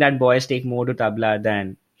fascinating that boys take more to tabla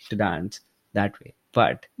than to dance that way.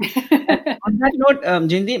 But on that note,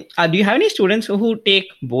 Jindi, do you have any students who take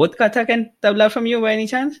both Kathak and tabla from you by any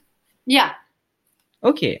chance? Yeah.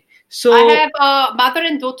 Okay. So I have a mother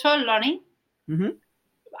and daughter learning. Mm-hmm.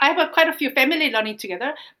 I have quite a few family learning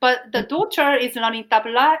together, but the daughter is learning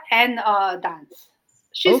tabla and dance.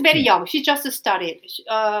 She's very young. She just started.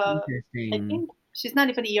 I think she's not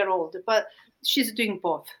even a year old, but she's doing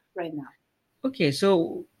both right now. Okay,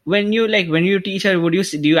 so when you teach her,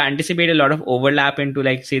 do you anticipate a lot of overlap into,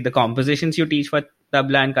 like, say, the compositions you teach for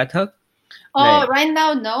tabla and Kathak? Right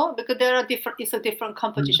now, no, because there are it's a different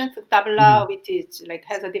composition. So tabla, which is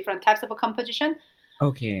has a different types of a composition.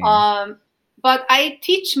 Okay. But I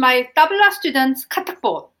teach my tabla students Kathak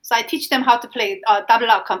ball. So I teach them how to play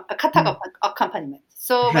tabla Kathak accompaniment.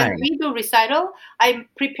 So when we do recital, I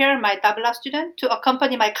prepare my tabla student to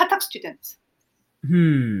accompany my Kathak students.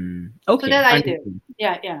 Okay. So that I do.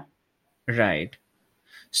 Yeah. Right.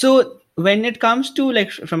 So when it comes to,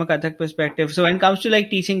 like, from a Kathak perspective, so when it comes to, like,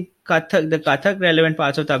 teaching Kathak, the Kathak relevant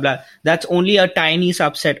parts of tabla, that's only a tiny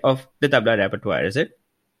subset of the tabla repertoire, is it?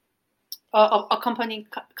 Accompanying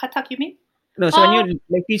Kathak, you mean? No, so when you're,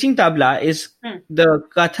 like, teaching tabla, is the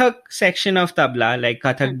Kathak section of tabla, like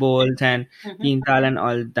Kathak bowls and Taal and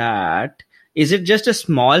all that, is it just a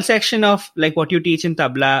small section of, like, what you teach in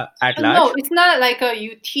tabla at large? No, it's not like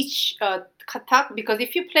you teach Kathak, because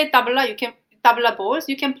if you play tabla, you can tabla bowls,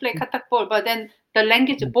 you can play Kathak bowl, but then the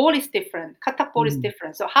language bowl is different. Kathak bowl is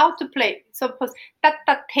different. So how to play? Suppose tat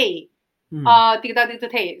tat te, digda digda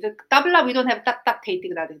te. The tabla we don't have tat tat te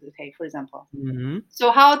digda digda te, for example.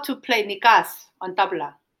 So how to play nikas on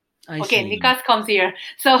tabla? Nikas comes here.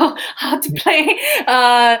 So how to play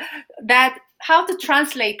that? How to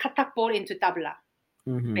translate Kathak bowl into tabla?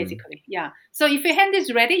 Basically, yeah. So if your hand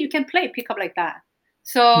is ready, you can pick up like that.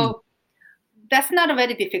 So that's not a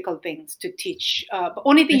very difficult thing to teach. But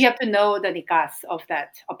only thing you have to know the nikas of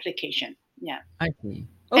that application. Yeah. I see.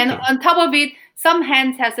 Okay. And on top of it, some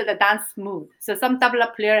hands has a dance mood. So some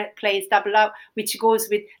tabla player plays tabla which goes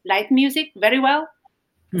with light music very well.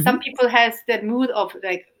 Some people has the mood of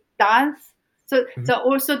like dance. So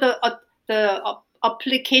also the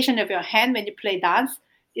application of your hand when you play dance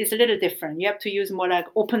is a little different. You have to use more like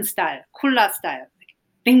open style, kula style.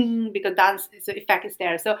 Ding, because dance the effect is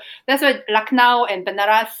there. So that's why Lucknow and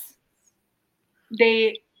Banaras,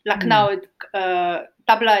 Lucknow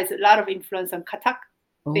tabla is a lot of influence on Kathak.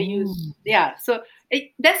 They use So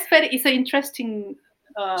it's an interesting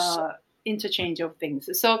interchange of things.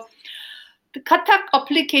 So the Kathak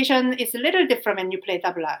application is a little different when you play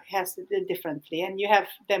tabla. It has differently, and you have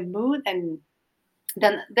the mood, and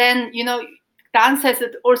then dance has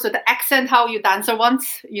also the accent how your dancer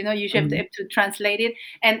wants. You have to translate it.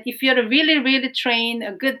 And if you're really, really trained,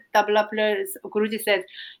 a good tabla player, Guruji says,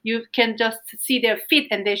 you can just see their feet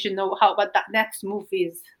and they should know what that next move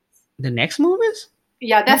is. The next move is?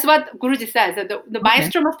 Yeah, that's what Guruji says. The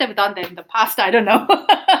maestro must have done that in the past. I don't know.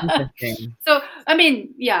 So, I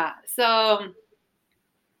mean, yeah. So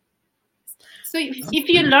if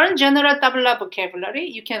you learn general tabla vocabulary,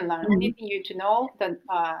 you can learn anything you to know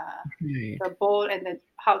the bowl and then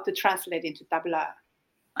how to translate into tabla.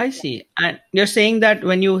 I see. And you're saying that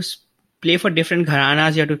when you play for different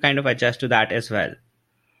gharanas, you have to kind of adjust to that as well.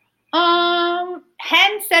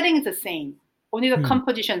 Hand setting is the same. Only the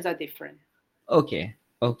compositions are different. Okay.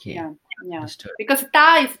 Yeah. Understood. Because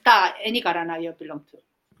ta is ta, any gharana you belong to.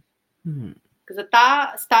 Because the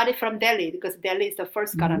ta started from Delhi, because Delhi is the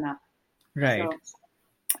first gharana. Right. So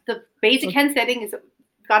the basic hand setting is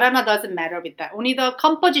gharana doesn't matter with that. Only the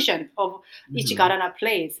composition of each gharana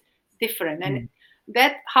plays different, and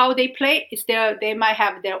that how they play is they might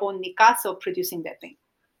have their own nikas of producing that thing.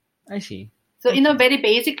 I see. So in a very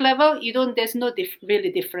basic level, there's no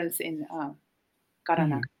really difference in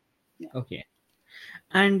gharana. Yeah. Okay.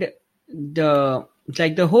 And the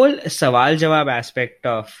whole sawal jawab aspect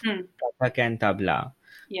of Kathak and tabla.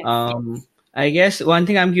 Yes. I guess one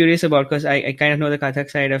thing I'm curious about, because I kind of know the Kathak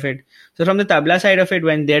side of it. So from the tabla side of it,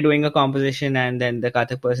 when they're doing a composition and then the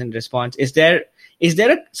Kathak person responds, is there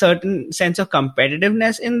a certain sense of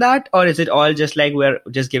competitiveness in that, or is it all just like we're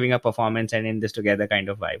just giving a performance and in this together kind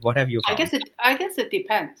of vibe? What have you I found? guess it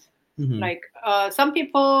depends. Mm-hmm. Like some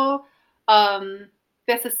people,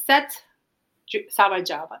 there's a set sour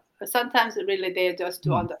Java. Sometimes really they just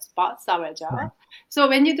do on the spot sour Java. So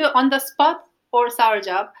when you do on the spot or sour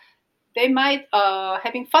job, they might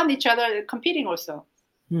having fun each other competing also.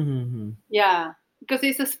 Mm-hmm. Yeah, because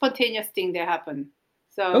it's a spontaneous thing that happen.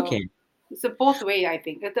 So Okay. it's a both way, I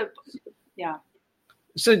think. Yeah.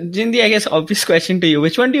 So, Jindi, I guess obvious question to you: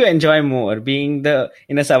 which one do you enjoy more, being the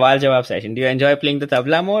in a Sawal Jawab session? Do you enjoy playing the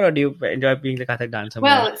tabla more, or do you enjoy being the Kathak dancer more?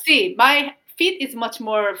 Well, see, my feet is much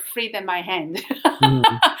more free than my hand. Hmm.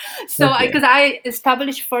 So Okay. because I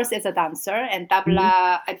established first as a dancer and Mm-hmm.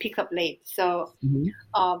 tabla I picked up late. So Mm-hmm.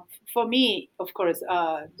 uh, for me, of course,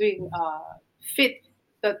 doing fit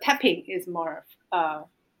the tapping is more. I'm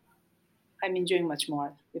enjoying much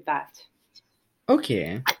more with that.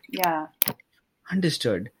 Okay. Yeah.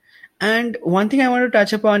 Understood. And one thing I want to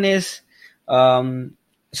touch upon is, so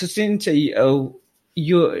since you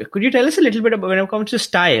could you tell us a little bit about when it comes to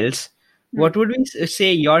styles, Hmm. what would we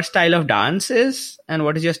say your style of dance is, and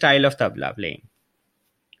what is your style of tabla playing?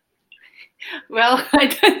 Well,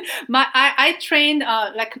 I trained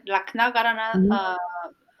like Lakna Garana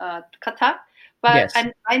Mhm. Kata, but Yes.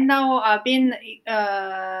 I now been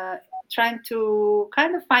uh, trying to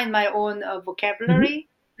kind of find my own Mhm. vocabulary,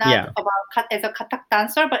 not Yeah. about as a Kathak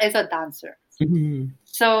dancer, but as a dancer. Mhm.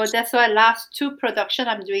 So that's why last two production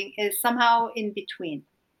I'm doing is somehow in between,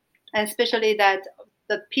 and especially that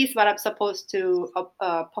the piece what I'm supposed to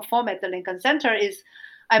perform at the Lincoln Center is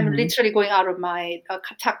I'm Mhm. literally going out of my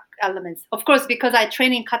Kathak elements. Of course, because I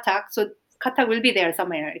train in Kathak, so Kathak will be there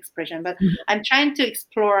somewhere expression, but I'm trying to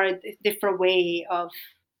explore a different way of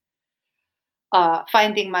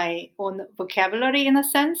finding my own vocabulary in a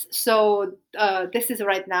sense. So this is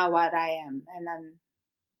right now what I am, and then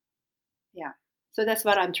yeah. So that's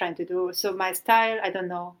what I'm trying to do. So my style, I don't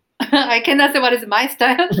know. I cannot say what is my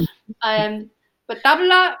style. But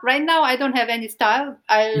tabla right now I don't have any style.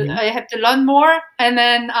 Mhm. I have to learn more, and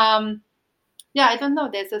then yeah, I don't know.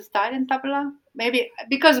 There's a style in tabla maybe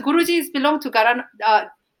because Guruji's belong to Garana, Right.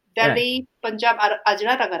 Delhi, Punjab,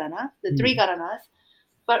 Ajrata Garana, the three Mhm. Garanas.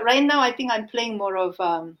 But right now I think I'm playing more of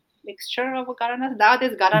mixture of Garanas.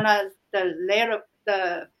 Nowadays Garanas, the layer of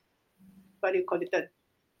the what do you call it? The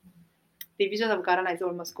division of Garana is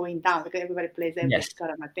almost going down because everybody plays every Yes.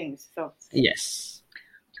 Garana things. So Yes.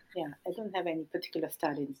 yeah, I don't have any particular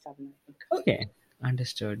style in Tabla, I think. Okay.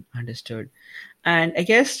 Understood. Understood. And I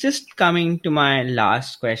guess just coming to my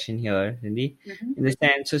last question here, Cindy, Hmm. in the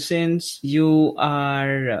sense, so since you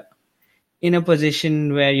are in a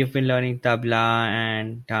position where you've been learning tabla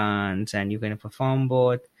and dance and you can perform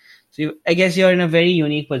both, so I guess you're in a very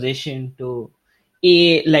unique position to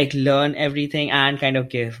like learn everything and kind of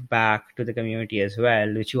give back to the community as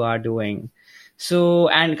well, which you are doing. So,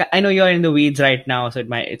 and I know you're in the weeds right now, so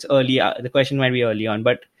it's early, the question might be early on,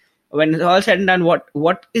 but when it's all said and done,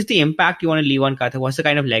 what is the impact you want to leave on Kathak? What's the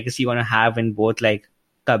kind of legacy you want to have in both like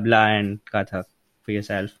tabla and Kathak for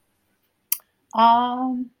yourself?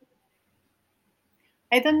 Um,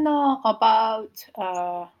 I don't know about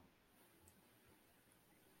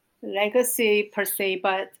legacy per se,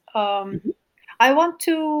 but I want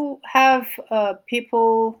to have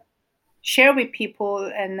people share with people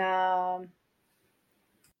and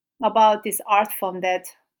about this art form that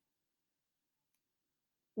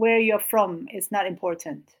where you're from is not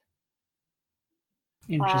important.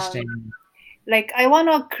 Um, Interesting. like I want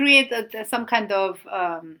to create some kind of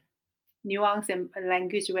nuance and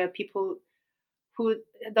language where people who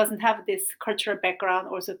doesn't have this cultural background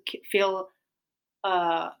also feel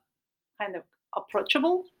uh, kind of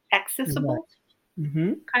approachable, Right. accessible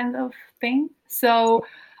Mm-hmm. kind of thing. So,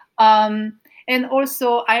 um, and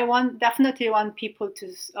also I want definitely want people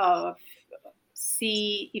to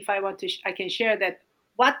see if I want to, I can share that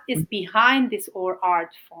what is behind this or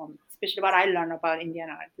art form, especially what I learned about Indian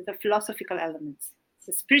art, the philosophical elements,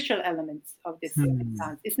 the spiritual elements of this Hmm.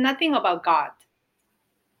 dance. It's nothing about God.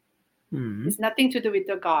 Hmm. It's nothing to do with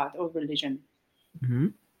the God or religion. Hmm.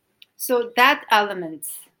 So that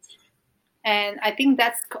elements, and I think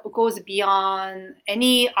that goes beyond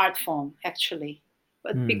any art form actually.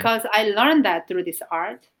 But Hmm. because I learned that through this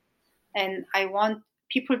art, and I want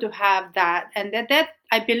people to have that, and that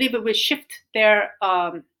I believe it will shift their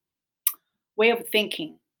way of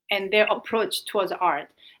thinking and their approach towards art,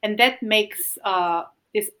 and that makes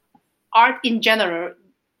this art in general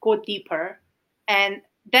go deeper and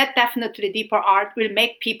that definitely deeper art will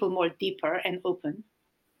make people more deeper and open.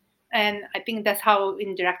 And I think that's how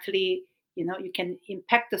indirectly, you can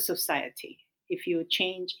impact the society if you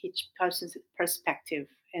change each person's perspective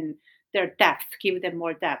and their depth, give them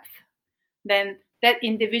more depth. Then that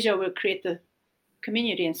individual will create the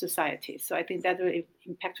community and society. So I think that will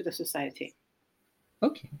impact to the society.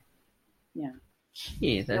 Okay. Yeah.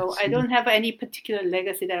 Yeah, So that's I don't have any particular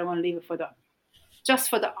legacy that I want to leave for just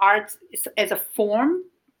for the art as a form,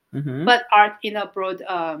 but art in a broad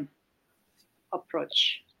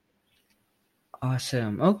approach.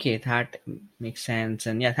 awesome. Okay, that makes sense.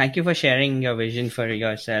 And yeah, thank you for sharing your vision for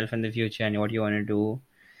yourself and the future and what you want to do.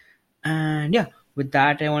 And yeah, with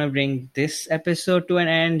that, I want to bring this episode to an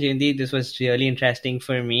end. Indeed, this was really interesting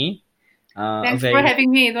for me. A Thanks for very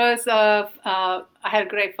having me. It was I had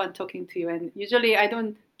great fun talking to you. And usually I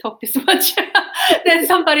don't talk this much. Then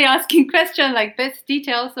somebody asking question like this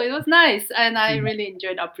detail, so it was nice, and I really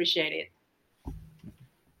enjoyed, appreciate it.